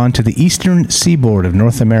been drawn to the eastern seaboard of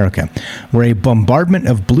North America, where a bombardment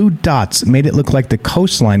of blue dots made it look like the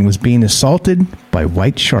coastline was being assaulted by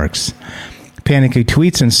white sharks. Panicky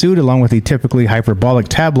tweets ensued along with the typically hyperbolic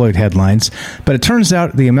tabloid headlines, but it turns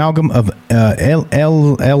out the amalgam of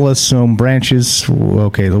ellisome branches,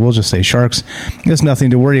 okay, we'll just say sharks, is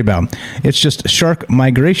nothing to worry about. It's just shark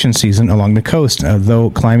migration season along the coast,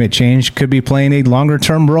 though climate change could be playing a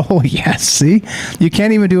longer-term role. Yes, see? You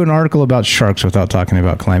can't even do an article about sharks without talking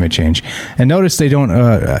about climate change. And notice they don't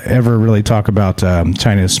ever really talk about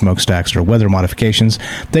China's smokestacks or weather modifications.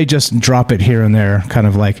 They just drop it here and there, kind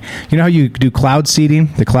of like, you know how you do cloud seeding,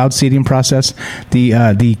 the cloud seeding process?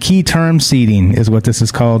 The key term seeding is what this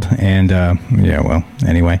is called. And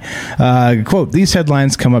anyway, quote, these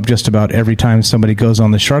headlines come up just about every time somebody goes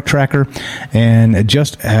on the shark tracker and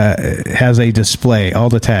just has a display, all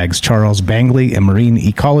the tags. Charles Bangley, a marine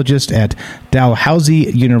ecologist at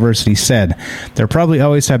Dalhousie University, said, there probably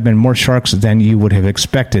always have been more sharks than you would have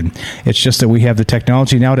expected. It's just that we have the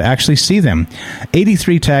technology now to actually see them.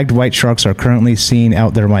 83 tagged white sharks are currently seeing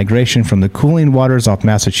out their migration from the cooling waters off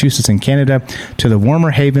Massachusetts and Canada to the warmer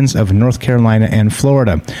havens of North Carolina and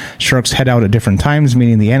Florida. Sharks head out at different times,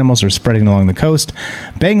 meaning the animals are spreading along the coast.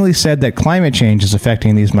 Bangley said that climate change is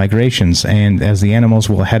affecting these migrations, and as the animals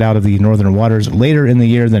will head out of the northern waters later in the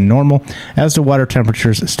year than normal, as the water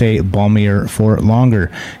temperatures stay balmier for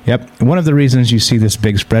longer. Yep, one of the reasons you see this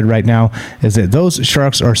big spread right now is that those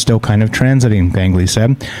sharks are still kind of transiting, Bangley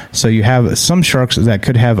said. So you have some sharks that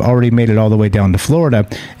could have already made it all the way down to Florida,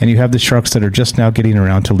 and you have the sharks that are just now getting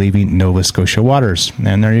around to leaving Nova Scotia waters.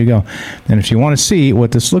 And there you go. And if you want to see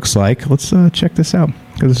what this looks like, let's check this out,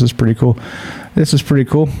 because this is pretty cool.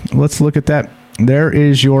 Let's look at that. There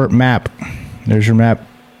is your map. There's your map.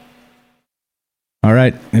 All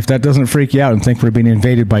right. If that doesn't freak you out and think we're being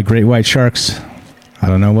invaded by great white sharks, I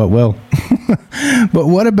don't know what will. But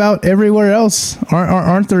what about everywhere else?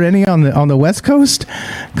 Aren't there any on the West Coast?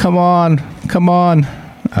 Come on.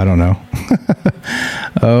 I don't know.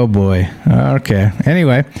 Oh boy. Okay.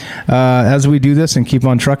 Anyway, as we do this and keep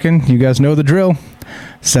on trucking, you guys know the drill.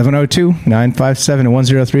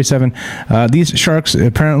 702-957-1037. These sharks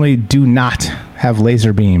apparently do not have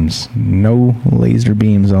laser beams. No laser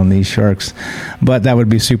beams on these sharks. But that would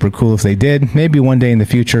be super cool if they did. Maybe one day in the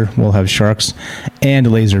future we'll have sharks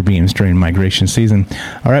and laser beams during migration season.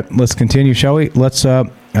 All right, let's continue, shall we? Let's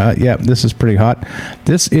this is pretty hot.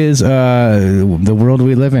 This is the world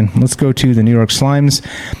we live in. Let's go to the New York Slimes.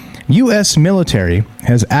 U.S. military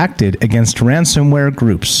has acted against ransomware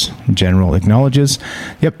groups. General acknowledges.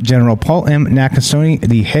 General Paul M. Nakasone,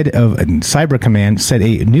 the head of Cyber Command, said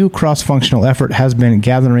a new cross-functional effort has been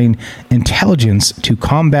gathering intelligence to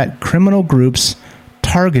combat criminal groups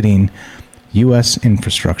targeting U.S.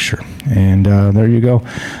 infrastructure. And there you go.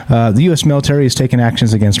 The U.S. military has taken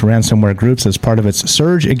actions against ransomware groups as part of its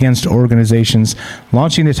surge against organizations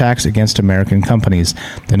launching attacks against American companies,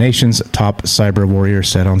 the nation's top cyber warrior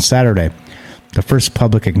said on Saturday. The first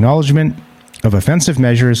public acknowledgement of offensive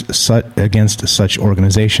measures against such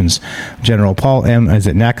organizations. General Paul M. Is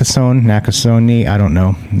it Nakasone? I don't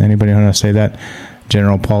know. Anybody know how to say that?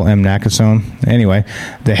 General Paul M. Nakasone. Anyway,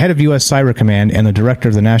 the head of U.S. Cyber Command and the director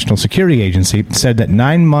of the National Security Agency said that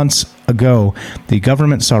 9 months ago, the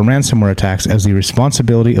government saw ransomware attacks as the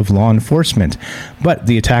responsibility of law enforcement. But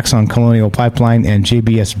the attacks on Colonial Pipeline and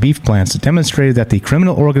JBS beef plants demonstrated that the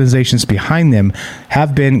criminal organizations behind them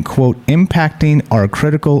have been, quote, impacting our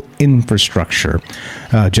critical infrastructure,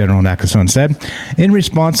 General Nakasone said. In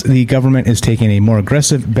response, the government is taking a more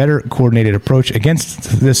aggressive, better coordinated approach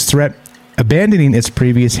against this threat, abandoning its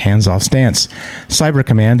previous hands-off stance. Cyber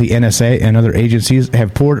Command, the NSA, and other agencies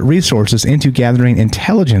have poured resources into gathering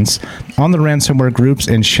intelligence on the ransomware groups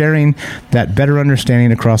and sharing that better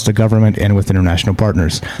understanding across the government and with international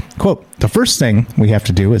partners. Quote, the first thing we have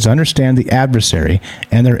to do is understand the adversary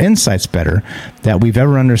and their insights better than we've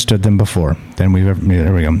ever understood them before. There we go.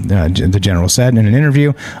 The general said in an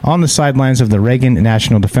interview on the sidelines of the Reagan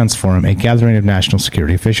National Defense Forum, a gathering of national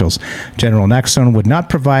security officials. General Nakasone would not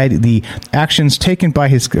provide the actions taken by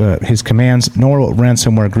his commands, nor what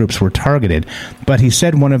ransomware groups were targeted, but he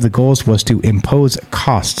said one of the goals was to impose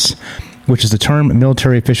costs, which is the term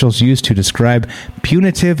military officials use to describe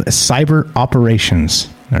punitive cyber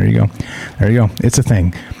operations. There you go. It's a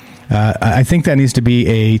thing. I think that needs to be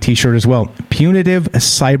a t-shirt as well. Punitive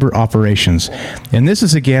cyber operations. And this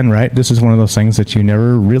is, again, right, this is one of those things that you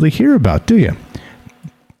never really hear about, do you?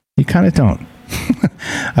 You kind of don't.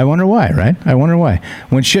 I wonder why, right? I wonder why.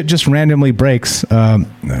 When shit just randomly breaks,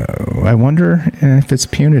 I wonder if it's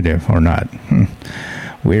punitive or not.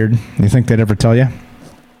 Weird. You think they'd ever tell you?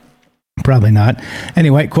 Probably not.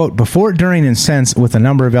 Anyway, quote, before, during, and since, with a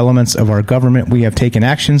number of elements of our government, we have taken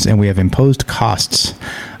actions and we have imposed costs.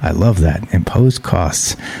 I love that. Imposed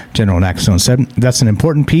costs. General Nakasone said, that's an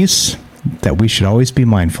important piece that we should always be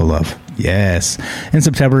mindful of. Yes. In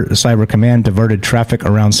September, Cyber Command diverted traffic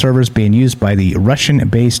around servers being used by the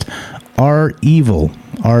Russian-based REvil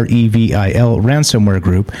ransomware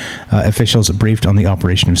group. Officials briefed on the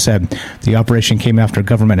operation said. The operation came after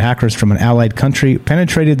government hackers from an allied country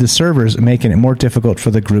penetrated the servers, making it more difficult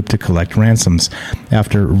for the group to collect ransoms.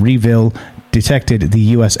 After REvil detected the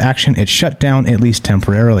U.S. action, it shut down, at least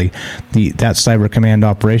temporarily. That Cyber Command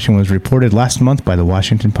operation was reported last month by the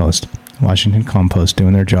Washington Compost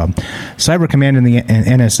doing their job. Cyber Command and the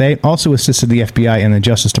NSA also assisted the FBI and the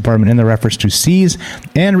Justice Department in their efforts to seize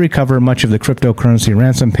and recover much of the cryptocurrency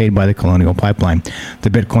ransom paid by the Colonial Pipeline.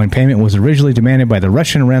 The Bitcoin payment was originally demanded by the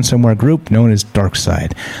Russian ransomware group known as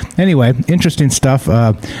DarkSide. Anyway, interesting stuff.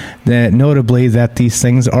 Notably, that these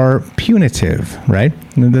things are punitive, right?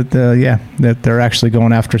 That they're actually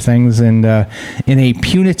going after things in a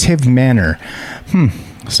punitive manner.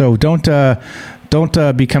 So don't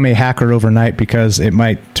become a hacker overnight, because it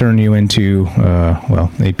might turn you into,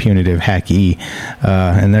 a punitive hacky.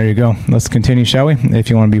 And there you go. Let's continue, shall we? If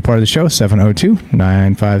you want to be part of the show,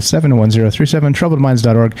 702-957-1037,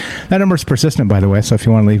 troubledminds.org. That number is persistent, by the way, so if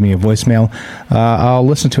you want to leave me a voicemail, I'll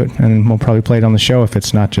listen to it, and we'll probably play it on the show if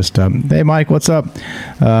it's not just, hey, Mike, what's up?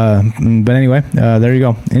 But anyway, there you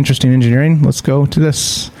go. Interesting engineering. Let's go to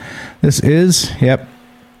this. This is,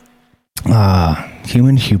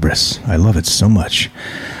 human hubris. I love it so much.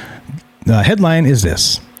 The headline is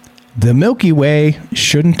this: the Milky Way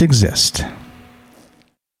shouldn't exist.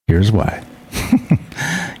 Here's why.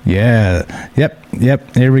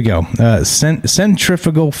 Yep, here we go.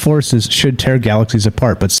 Centrifugal forces should tear galaxies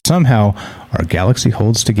apart, but somehow our galaxy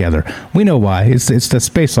holds together. We know why. It's the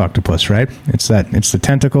space octopus, right? It's the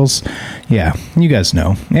tentacles. Yeah, you guys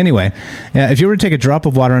know. Anyway, if you were to take a drop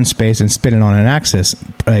of water in space and spin it on an axis,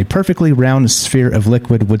 a perfectly round sphere of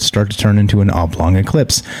liquid would start to turn into an oblong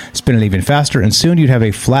ellipse. Spin it even faster, and soon you'd have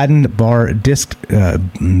a flattened bar-shaped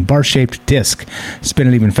disc. Spin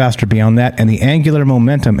it even faster beyond that, and the angular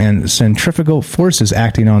momentum and centrifugal forces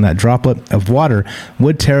acting on that droplet of water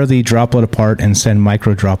would tear the droplet apart and send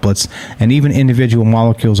micro droplets and even individual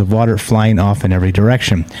molecules of water flying off in every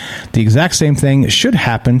direction. The exact same thing should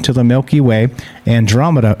happen to the Milky Way,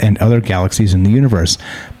 Andromeda, and other galaxies in the universe.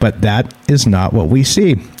 But that is not what we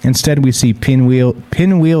see. Instead, we see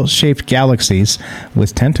pinwheel-shaped galaxies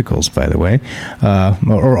with tentacles, by the way,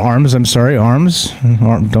 or arms. I'm sorry, arms.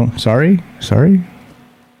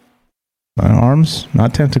 Arms,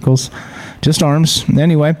 not tentacles, just arms.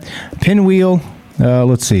 Anyway,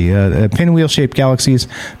 pinwheel-shaped galaxies,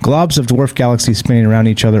 globs of dwarf galaxies spinning around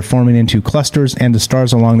each other, forming into clusters, and the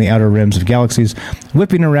stars along the outer rims of galaxies,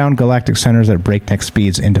 whipping around galactic centers at breakneck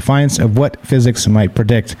speeds in defiance of what physics might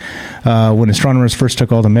predict. When astronomers first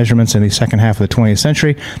took all the measurements in the second half of the 20th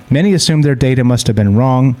century, many assumed their data must have been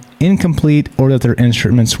wrong, incomplete, or that their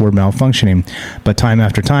instruments were malfunctioning. But time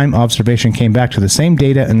after time, observation came back to the same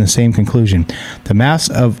data and the same conclusion. The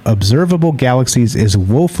mass of observable galaxies is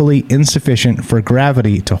woefully insufficient for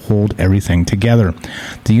gravity to hold everything together.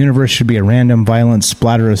 The universe should be a random, violent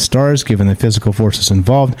splatter of stars given the physical forces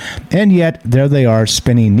involved, and yet there they are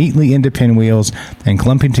spinning neatly into pinwheels and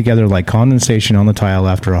clumping together like condensation on the tile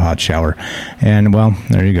after a hot shower. And, well,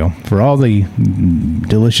 there you go. For all the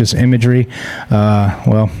delicious imagery,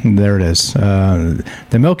 there it is.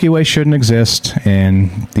 The Milky Way shouldn't exist, and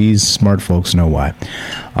these smart folks know why.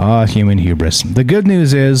 Human hubris. The good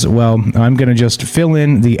news is, well, I'm going to just fill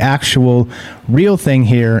in the actual real thing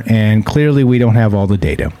here, and clearly we don't have all the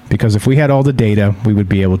data. Because if we had all the data, we would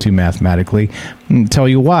be able to mathematically tell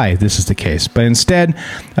you why this is the case. But instead,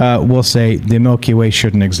 we'll say the Milky Way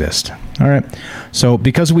shouldn't exist. All right. So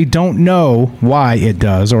because we don't know why it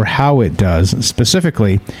does or how it does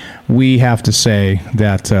specifically, we have to say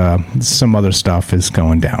that some other stuff is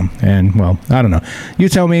going down. And, well, I don't know. You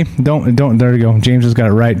tell me. Don't. There you go. James has got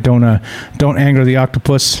it right. Don't anger the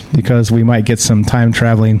octopus, because we might get some time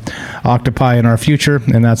traveling octopi in our future,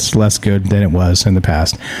 and that's less good than it was in the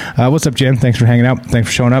past. What's up, Jim? Thanks for hanging out. Thanks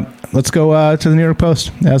for showing up. Let's go to the New York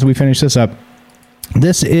Post as we finish this up.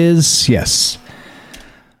 This is, yes.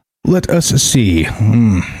 Let us see.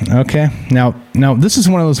 Okay. Now, this is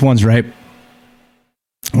one of those ones, right,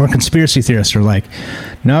 where conspiracy theorists are like,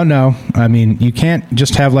 no. I mean, you can't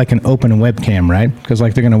just have like an open webcam, right? Because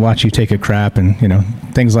like they're going to watch you take a crap and,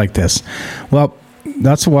 things like this. Well,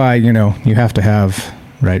 that's why, you have to have,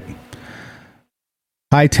 right,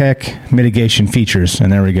 high-tech mitigation features.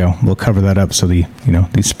 And there we go. We'll cover that up so these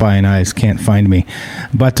spying eyes can't find me.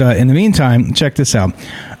 But in the meantime, check this out.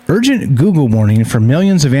 Urgent Google warning for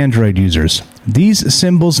millions of Android users. These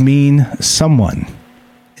symbols mean someone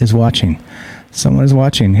is watching. Someone is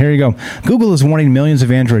watching. Here you go. Google is warning millions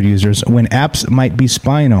of Android users when apps might be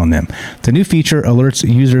spying on them. The new feature alerts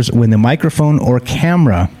users when the microphone or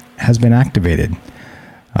camera has been activated.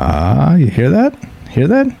 You hear that? Hear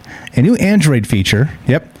that? A new Android feature,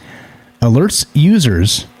 alerts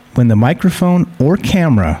users when the microphone or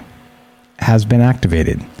camera has been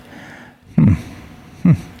activated.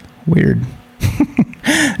 Weird.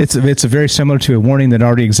 It's very similar to a warning that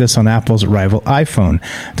already exists on Apple's rival iPhone.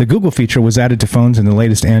 The Google feature was added to phones in the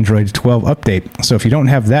latest Android 12 update, so if you don't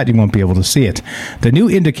have that, you won't be able to see it. The new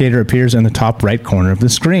indicator appears in the top right corner of the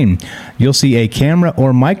screen. You'll see a camera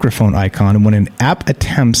or microphone icon when an app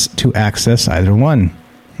attempts to access either one.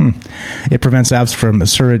 It prevents apps from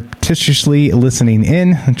surreptitiously listening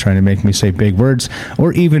in, trying to make me say big words,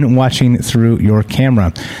 or even watching through your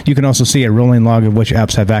camera. You can also see a rolling log of which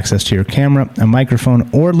apps have access to your camera, a microphone,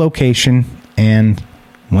 or location, and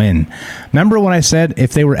when. Remember when I said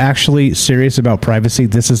if they were actually serious about privacy,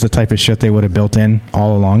 this is the type of shit they would have built in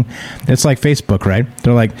all along? It's like Facebook, right?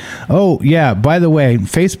 They're like, oh, yeah, by the way,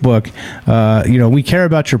 Facebook, we care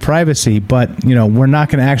about your privacy, but, we're not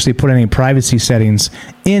going to actually put any privacy settings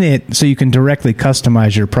in it so you can directly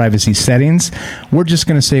customize your privacy settings. We're just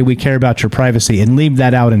going to say we care about your privacy and leave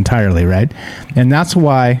that out entirely, right? And that's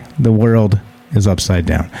why the world is upside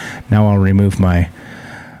down. Now I'll remove my...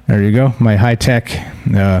 There you go. My high-tech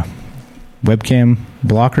webcam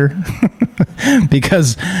blocker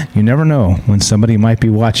because you never know when somebody might be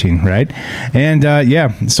watching, right? And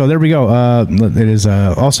so there we go. It is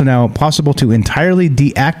also now possible to entirely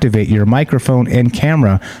deactivate your microphone and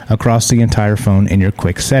camera across the entire phone in your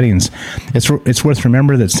quick settings. It's worth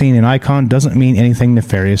remembering that seeing an icon doesn't mean anything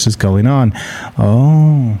nefarious is going on.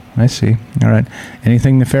 Oh, I see. All right.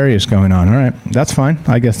 Anything nefarious going on. All right. That's fine.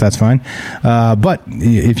 I guess that's fine. But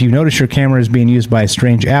if you notice your camera is being used by a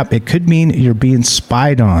strange app, it could mean you're being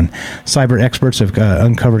spied on. Cyber experts have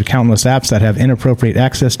uncovered countless apps that have inappropriate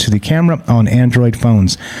access to the camera on Android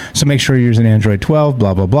phones. So make sure you're using Android 12,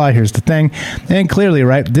 blah, blah, blah. Here's the thing. And clearly,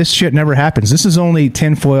 right, this shit never happens. This is only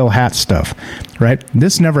tinfoil hat stuff, right?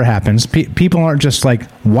 This never happens. People aren't just like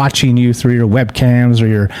watching you through your webcams or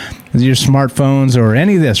your smartphones or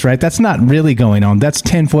any of this, right? That's not really going on. That's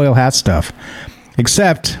tinfoil hat stuff.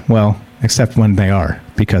 Except when they are,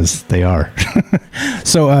 because they are.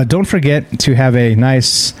 So don't forget to have a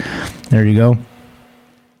nice, there you go.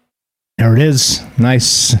 There it is.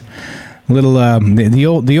 Nice little,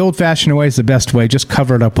 the old-fashioned way is the best way. Just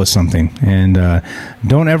cover it up with something. And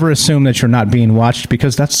don't ever assume that you're not being watched,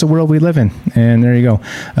 because that's the world we live in. And there you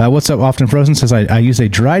go. What's up, Often Frozen says, I use a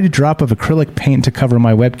dried drop of acrylic paint to cover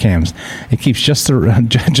my webcams. It keeps just the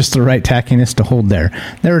right tackiness to hold there.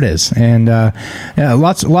 There it is. And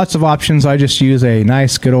lots of options. I just use a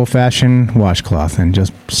nice, good old-fashioned washcloth and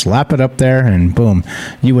just slap it up there, and boom.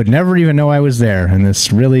 You would never even know I was there in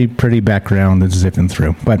this really pretty background that's zipping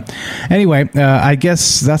through. But anyway, I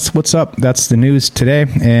guess that's what's up. That's the news today.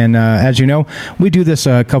 And as you know, we do this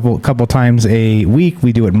a couple times a week.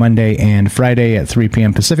 We do it Monday and Friday at 3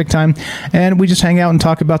 p.m. Pacific time. And we just hang out and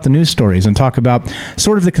talk about the news stories and talk about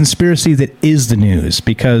sort of the conspiracy that is the news,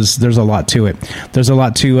 because there's a lot to it. There's a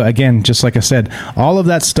lot to, again, just like I said, all of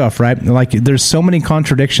that stuff, right? Like, there's so many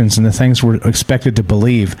contradictions in the things we're expected to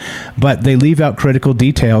believe, but they leave out critical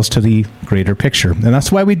details to the greater picture. And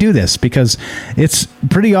that's why we do this, because it's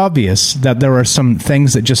pretty obvious that there are some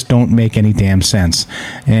things that just don't make any damn sense.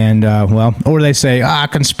 And, or they say,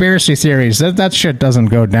 conspiracy theories, that shit doesn't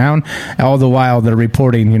go down. All the while they're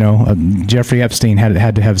reporting, Jeffrey Epstein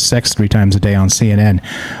had to have sex 3 times a day on CNN,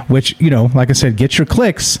 which, like I said, get your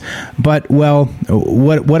clicks. But,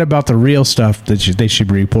 what about the real stuff that they should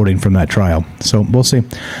be reporting from that trial? So we'll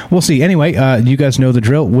see. Anyway, you guys know the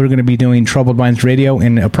drill. We're going to be doing Troubled Minds Radio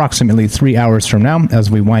in approximately 3 hours from now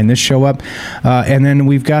as we wind this show up. And then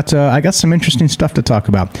we've got, I got some interesting stuff to talk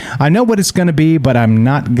about. I know what it's going to be, but I'm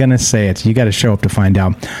not going to say it. You got to show up to find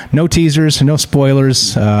out. No teasers, no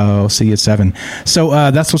spoilers. I'll see you at 7. So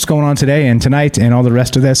that's what's going on today and tonight and all the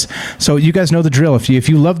rest of this. So you guys know the drill. If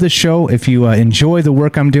you love this show, if you enjoy the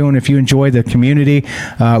work I'm doing, if you enjoy the community,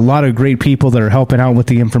 a lot of great people that are helping out with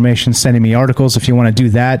the information, sending me articles. If you want to do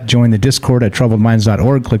that, join the Discord at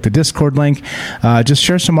troubledminds.org. Click the Discord link. Just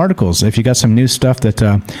share some articles. If you got some new stuff that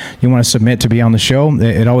you want to submit to be on the show,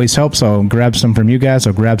 it always helps. I'll grab some from you guys.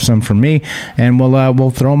 I'll grab some from me, and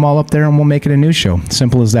we'll throw them all up there, and we'll make it a news show.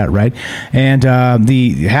 Simple as that, right? And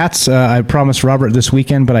the hats, I promised Robert this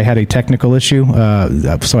weekend, but I had a technical issue,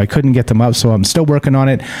 so I couldn't get them up. So I'm still working on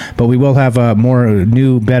it, but we will have more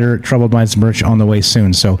new, better Troubled Minds merch on the way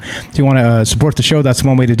soon. So if you want to support the show, that's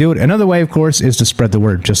one way to do it. Another way, of course, is to spread the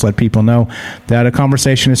word. Just let people know that a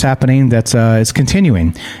conversation is happening. That's it's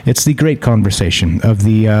continuing. It's the great conversation of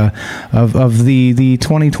the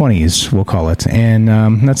 2020s, we'll call it. And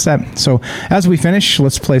that's that. So as we finish,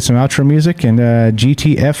 let's play some outro music and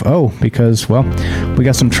GTFO, because, we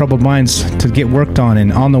got some Troubled Minds to get worked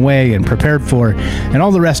on the way and prepared for, and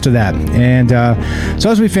all the rest of that. And so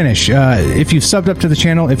as we finish, if you've subbed up to the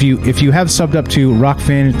channel, if you have subbed up to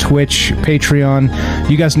Rockfin, Twitch, Patreon,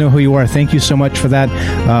 you guys know who you are. Thank you so much for that.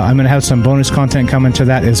 I'm going to have some bonus content coming to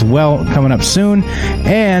that as well, coming up soon.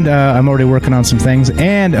 And I'm already working on some things.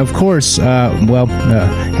 And of course,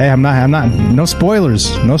 hey, I'm not, no spoilers,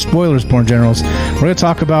 Porn Generals. We're going to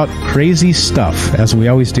talk about crazy stuff, as we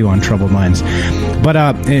always do on Troubled Minds. But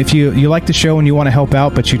if you like the show and you want to help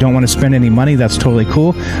out, but you don't want to spend any money, that's totally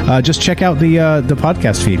cool. Just check out the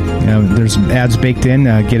podcast feed. There's ads baked in.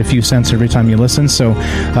 Get a few cents every time you listen. So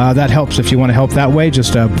that helps. If you want to help that way,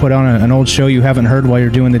 just put on an old show you haven't heard while you're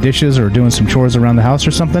doing the dishes or doing some chores around the house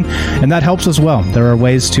or something, and that helps as well. There are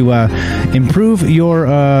ways to improve your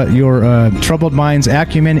Troubled Minds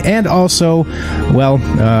acumen, and also,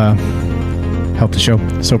 help the show.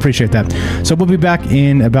 So appreciate that. So we'll be back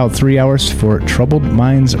in about 3 hours for Troubled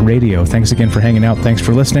Minds Radio. Thanks again for hanging out. Thanks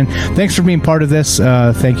for listening. Thanks for being part of this.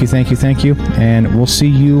 Thank you. And we'll see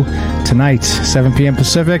you tonight, 7 p.m.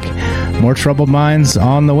 Pacific. More Troubled Minds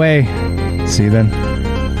on the way. See you then.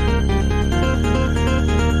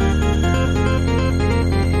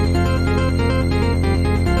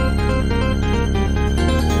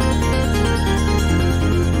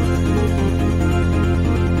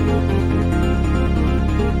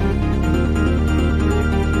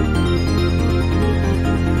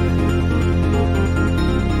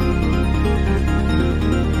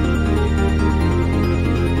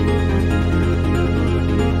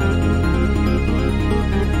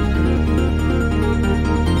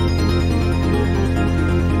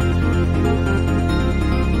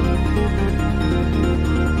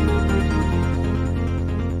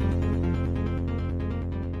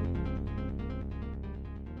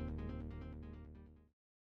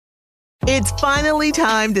 It's finally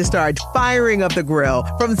time to start firing up the grill.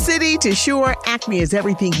 From city to shore, Acme has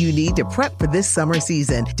everything you need to prep for this summer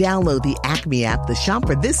season. Download the Acme app to shop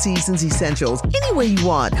for this season's essentials any way you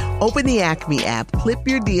want. Open the Acme app, clip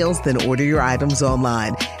your deals, then order your items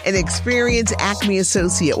online. An experienced Acme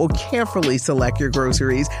associate will carefully select your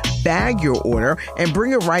groceries, bag your order, and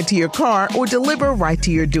bring it right to your car or deliver right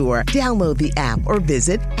to your door. Download the app or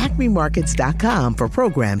visit acmemarkets.com for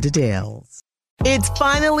program details. It's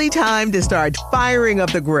finally time to start firing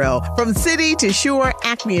up the grill. From city to shore,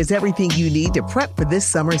 Acme has everything you need to prep for this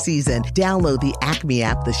summer season. Download the Acme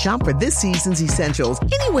app to shop for this season's essentials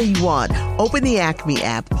any way you want. Open the Acme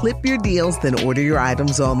app, clip your deals, then order your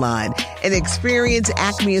items online. An experienced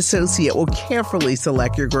Acme associate will carefully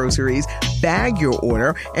select your groceries, bag your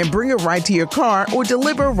order, and bring it right to your car or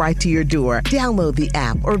deliver right to your door. Download the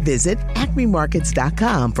app or visit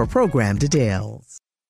acmemarkets.com for program details.